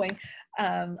was going,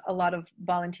 a lot of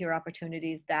volunteer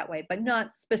opportunities that way, but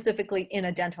not specifically in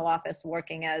a dental office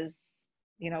working as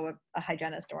a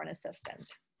hygienist or an assistant.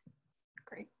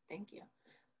 Great, thank you.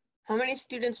 How many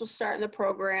students will start in the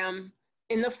program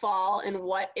in the fall, and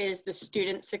what is the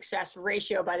student success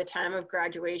ratio by the time of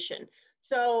graduation?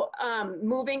 So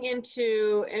moving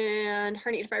into, and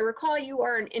Harneet, if I recall, you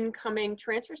are an incoming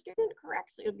transfer student,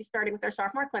 correct? So you'll be starting with our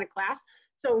sophomore clinic class.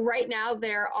 So right now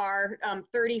there are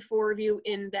 34 of you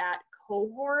in that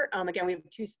cohort. Again, we have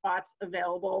 2 spots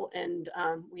available, and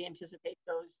we anticipate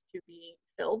those to be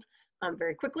filled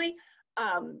very quickly.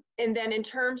 And then in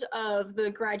terms of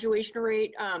the graduation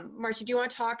rate, Marcy, do you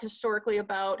want to talk historically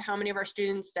about how many of our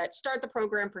students that start the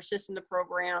program persist in the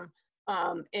program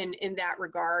in that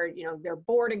regard, their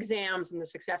board exams and the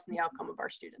success and the outcome of our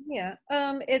students? Yeah,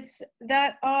 it's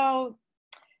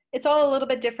all a little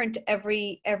bit different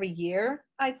every year,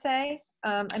 I'd say.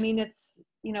 I mean, it's,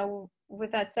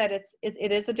 with that said,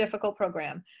 it is a difficult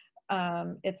program.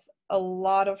 It's a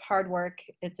lot of hard work.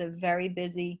 It's a very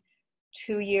busy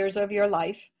 2 years of your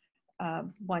life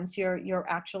once you're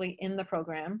actually in the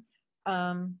program.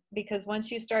 Because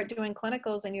once you start doing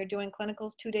clinicals and you're doing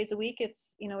clinicals 2 days a week,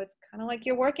 it's, you know, it's kind of like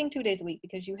you're working 2 days a week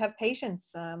because you have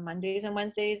patients Mondays and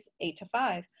Wednesdays, 8 to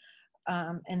 5.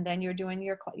 And then you're doing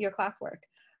your classwork.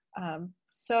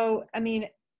 So, I mean,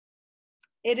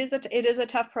 it is a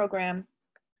tough program.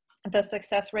 The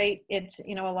success rate, it's,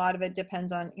 you know, a lot of it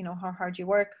depends on, you know, how hard you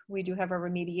work. We do have a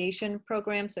remediation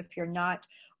program. So if you're not,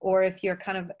 or if you're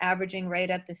kind of averaging right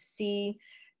at the C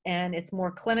and it's more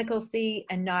clinical C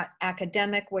and not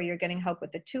academic where you're getting help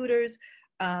with the tutors,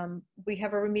 we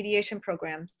have a remediation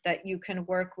program that you can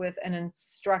work with an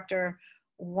instructor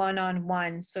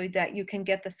one-on-one so that you can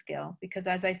get the skill. Because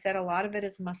as I said, a lot of it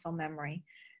is muscle memory.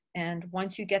 And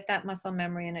once you get that muscle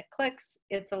memory and it clicks,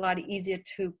 it's a lot easier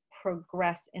to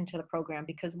progress into the program,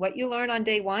 because what you learn on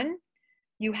day one,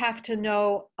 you have to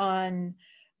know on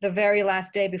the very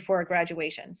last day before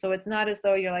graduation. So it's not as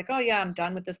though you're like, oh yeah, I'm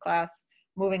done with this class,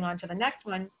 moving on to the next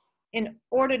one. In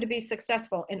order to be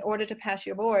successful, in order to pass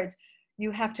your boards,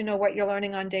 you have to know what you're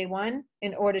learning on day one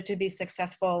in order to be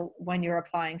successful when you're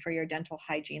applying for your dental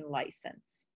hygiene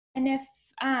license. And if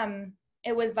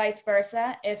it was vice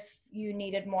versa, if you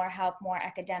needed more help more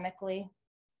academically,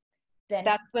 then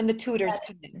that's when the tutors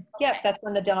come in. Okay. Yeah, that's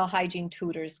when the dental hygiene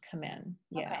tutors come in.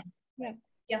 Yeah. Okay.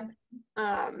 Yeah.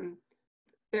 Yeah.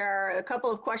 There are a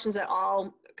couple of questions that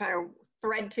all kind of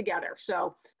thread together.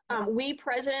 So we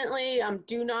presently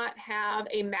do not have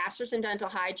a master's in dental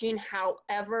hygiene.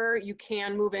 However, you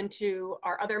can move into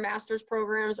our other master's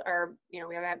programs.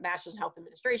 We have a master's in health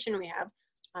administration. We have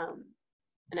an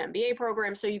MBA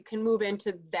program, so you can move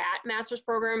into that master's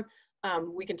program.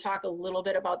 We can talk a little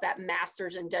bit about that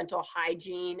master's in dental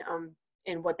hygiene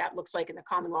and what that looks like in the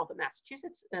Commonwealth of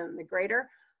Massachusetts and the greater.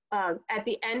 At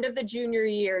the end of the junior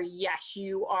year, yes,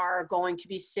 you are going to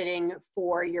be sitting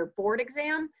for your board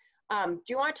exam. Do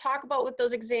you want to talk about what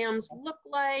those exams look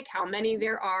like, how many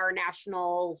there are,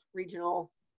 national,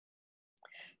 regional?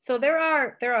 So there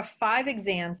are 5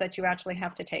 exams that you actually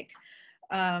have to take.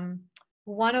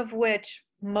 One of which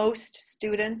most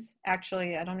students,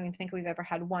 actually, I don't even think we've ever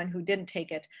had one who didn't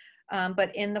take it.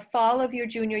 But in the fall of your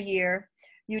junior year,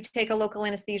 you take a local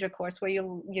anesthesia course where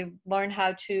you learn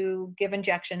how to give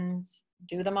injections,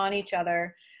 do them on each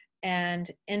other.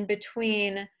 And in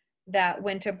between that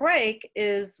winter break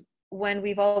is when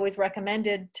we've always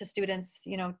recommended to students,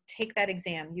 you know, take that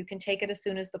exam. You can take it as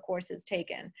soon as the course is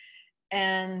taken.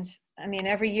 And I mean,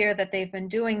 every year that they've been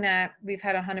doing that, we've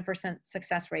had 100%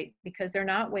 success rate, because they're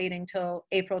not waiting till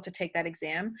April to take that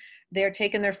exam. They're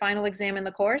taking their final exam in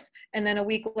the course, and then a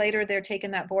week later, they're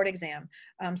taking that board exam.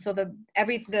 So the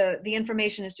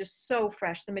information is just so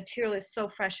fresh. The material is so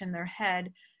fresh in their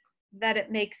head that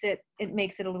it makes it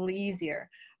a little easier.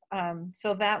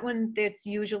 So that one, it's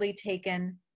usually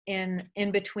taken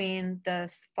in between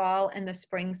the fall and the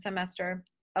spring semester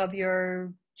of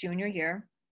your junior year.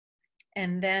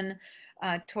 And then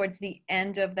towards the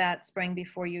end of that spring,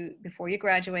 before you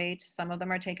graduate, some of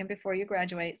them are taken before you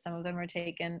graduate, some of them are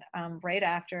taken right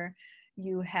after.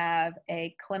 You have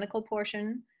a clinical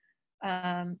portion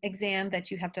exam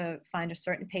that you have to find a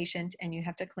certain patient and you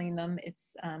have to clean them.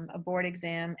 It's a board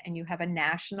exam, and you have a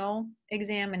national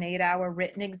exam, an 8-hour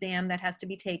written exam that has to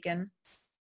be taken.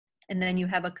 And then you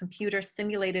have a computer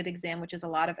simulated exam, which is a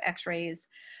lot of x-rays,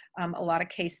 a lot of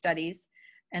case studies.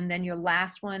 And then your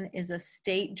last one is a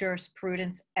state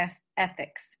jurisprudence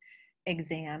ethics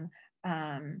exam.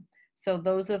 So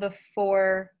those are the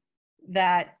 4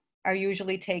 that are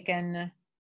usually taken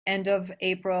end of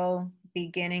April,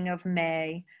 beginning of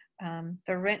May.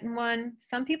 The written one,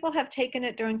 some people have taken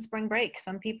it during spring break.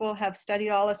 Some people have studied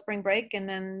all of spring break, and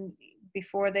then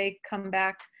before they come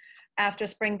back after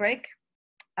spring break,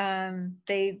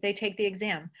 they take the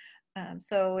exam.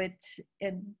 So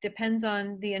it depends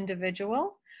on the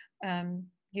individual.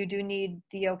 You do need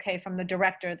the okay from the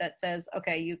director that says,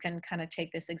 okay, you can kind of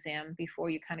take this exam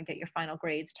before you kind of get your final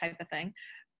grades, type of thing.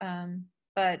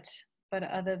 But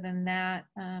other than that,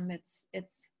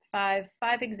 it's five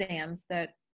exams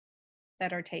that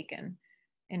are taken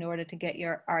in order to get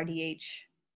your RDH,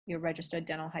 your registered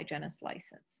dental hygienist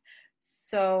license.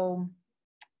 So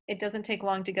it doesn't take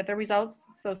long to get the results.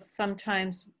 So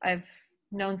sometimes I've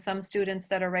known some students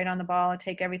that are right on the ball and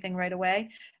take everything right away.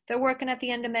 They're working at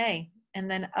the end of May, and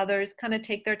then others kind of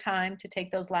take their time to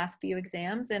take those last few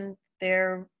exams, and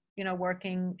they're, you know,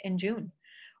 working in June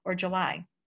or July,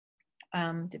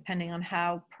 depending on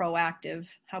how proactive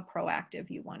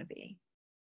you want to be.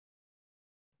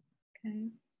 Okay.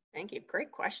 Thank you.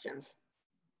 Great questions.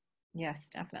 Yes,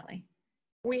 definitely.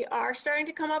 We are starting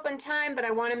to come up on time, but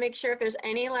I want to make sure if there's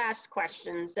any last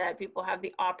questions that people have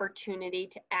the opportunity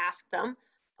to ask them.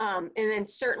 And then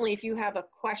certainly if you have a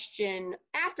question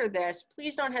after this,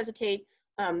 please don't hesitate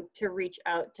to reach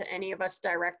out to any of us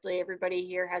directly. Everybody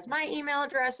here has my email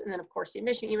address, and then of course the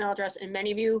admission email address. And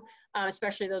many of you,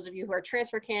 especially those of you who are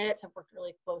transfer candidates, have worked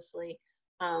really closely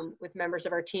with members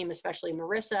of our team, especially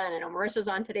Marissa. And I know Marissa's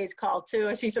on today's call too.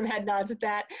 I see some head nods at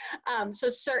that. So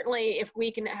certainly if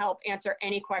we can help answer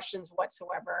any questions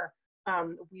whatsoever,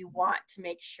 we want to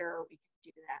make sure we can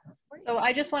do that. So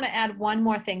I just want to add one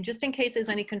more thing, just in case there's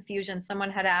any confusion.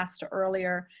 Someone had asked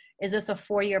earlier, is this a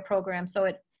 4-year program? So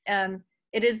it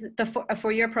is a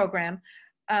 4-year program,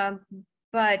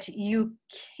 but you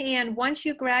can, once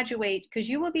you graduate, because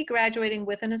you will be graduating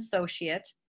with an associate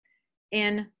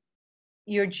in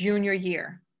your junior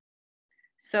year.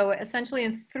 So essentially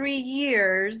in 3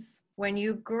 years, when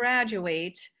you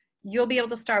graduate, you'll be able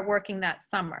to start working that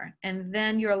summer. And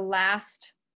then your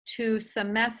last 2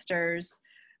 semesters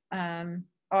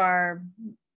are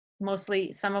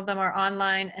mostly, some of them are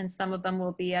online and some of them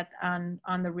will be on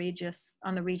the Regis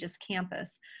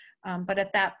campus. But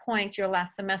at that point, your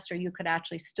last semester, you could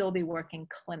actually still be working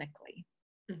clinically.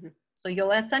 Mm-hmm. So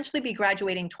you'll essentially be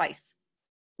graduating twice.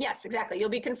 Yes, exactly. You'll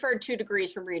be conferred 2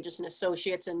 degrees from Regis, an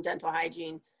associate's in dental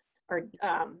hygiene, or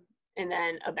and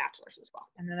then a bachelor's as well.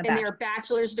 And their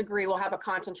bachelor's degree will have a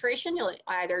concentration. You'll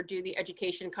either do the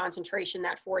education concentration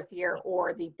that 4th year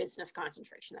or the business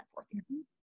concentration that 4th year.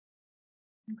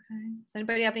 Mm-hmm. Okay. Does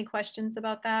anybody have any questions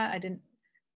about that? I didn't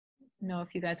know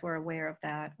if you guys were aware of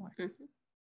that. Mm-hmm.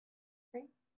 Great.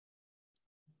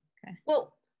 Okay.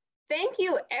 Well, thank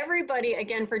you everybody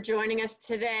again for joining us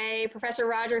today. Professor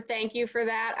Roger, thank you for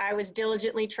that. I was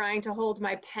diligently trying to hold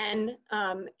my pen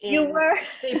in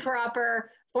the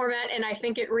proper format, and I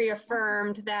think it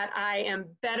reaffirmed that I am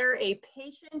better a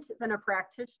patient than a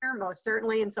practitioner, most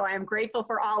certainly. And so I am grateful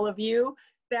for all of you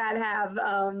that have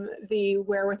the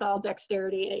wherewithal,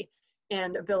 dexterity,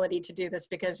 and ability to do this,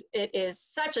 because it is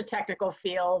such a technical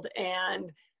field, and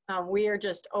we are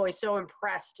just always so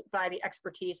impressed by the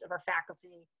expertise of our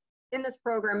faculty in this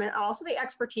program, and also the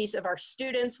expertise of our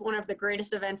students. One of the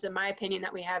greatest events, in my opinion,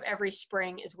 that we have every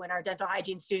spring is when our dental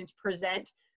hygiene students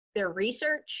present their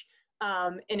research.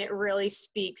 And it really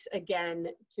speaks again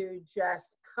to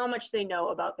just how much they know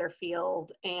about their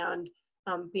field and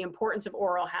the importance of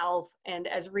oral health. And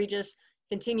as Regis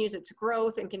continues its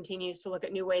growth and continues to look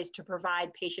at new ways to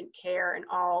provide patient care in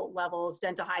all levels,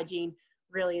 dental hygiene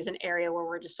really is an area where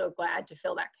we're just so glad to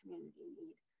fill that community need.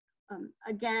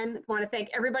 Again, I want to thank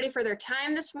everybody for their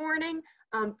time this morning.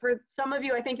 For some of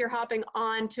you, I think you're hopping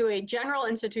on to a general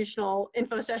institutional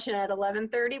info session at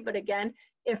 11:30, but again,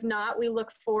 if not, we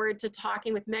look forward to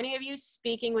talking with many of you,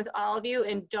 speaking with all of you,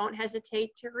 and don't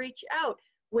hesitate to reach out.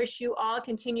 Wish you all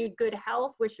continued good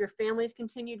health, wish your families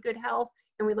continued good health,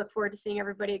 and we look forward to seeing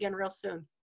everybody again real soon.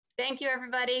 Thank you,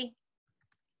 everybody.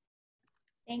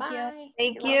 Thank Bye. you.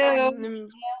 Thank You're you. welcome.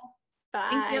 Bye.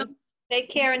 Thank you. Take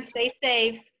care and stay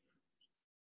safe.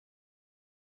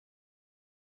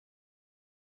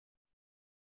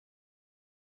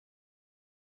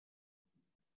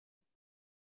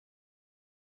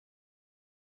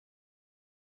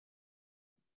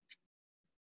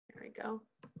 There we go.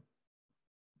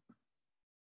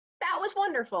 That was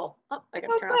wonderful. Oh, I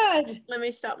gotta turn off. Good. Let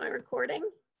me stop my recording.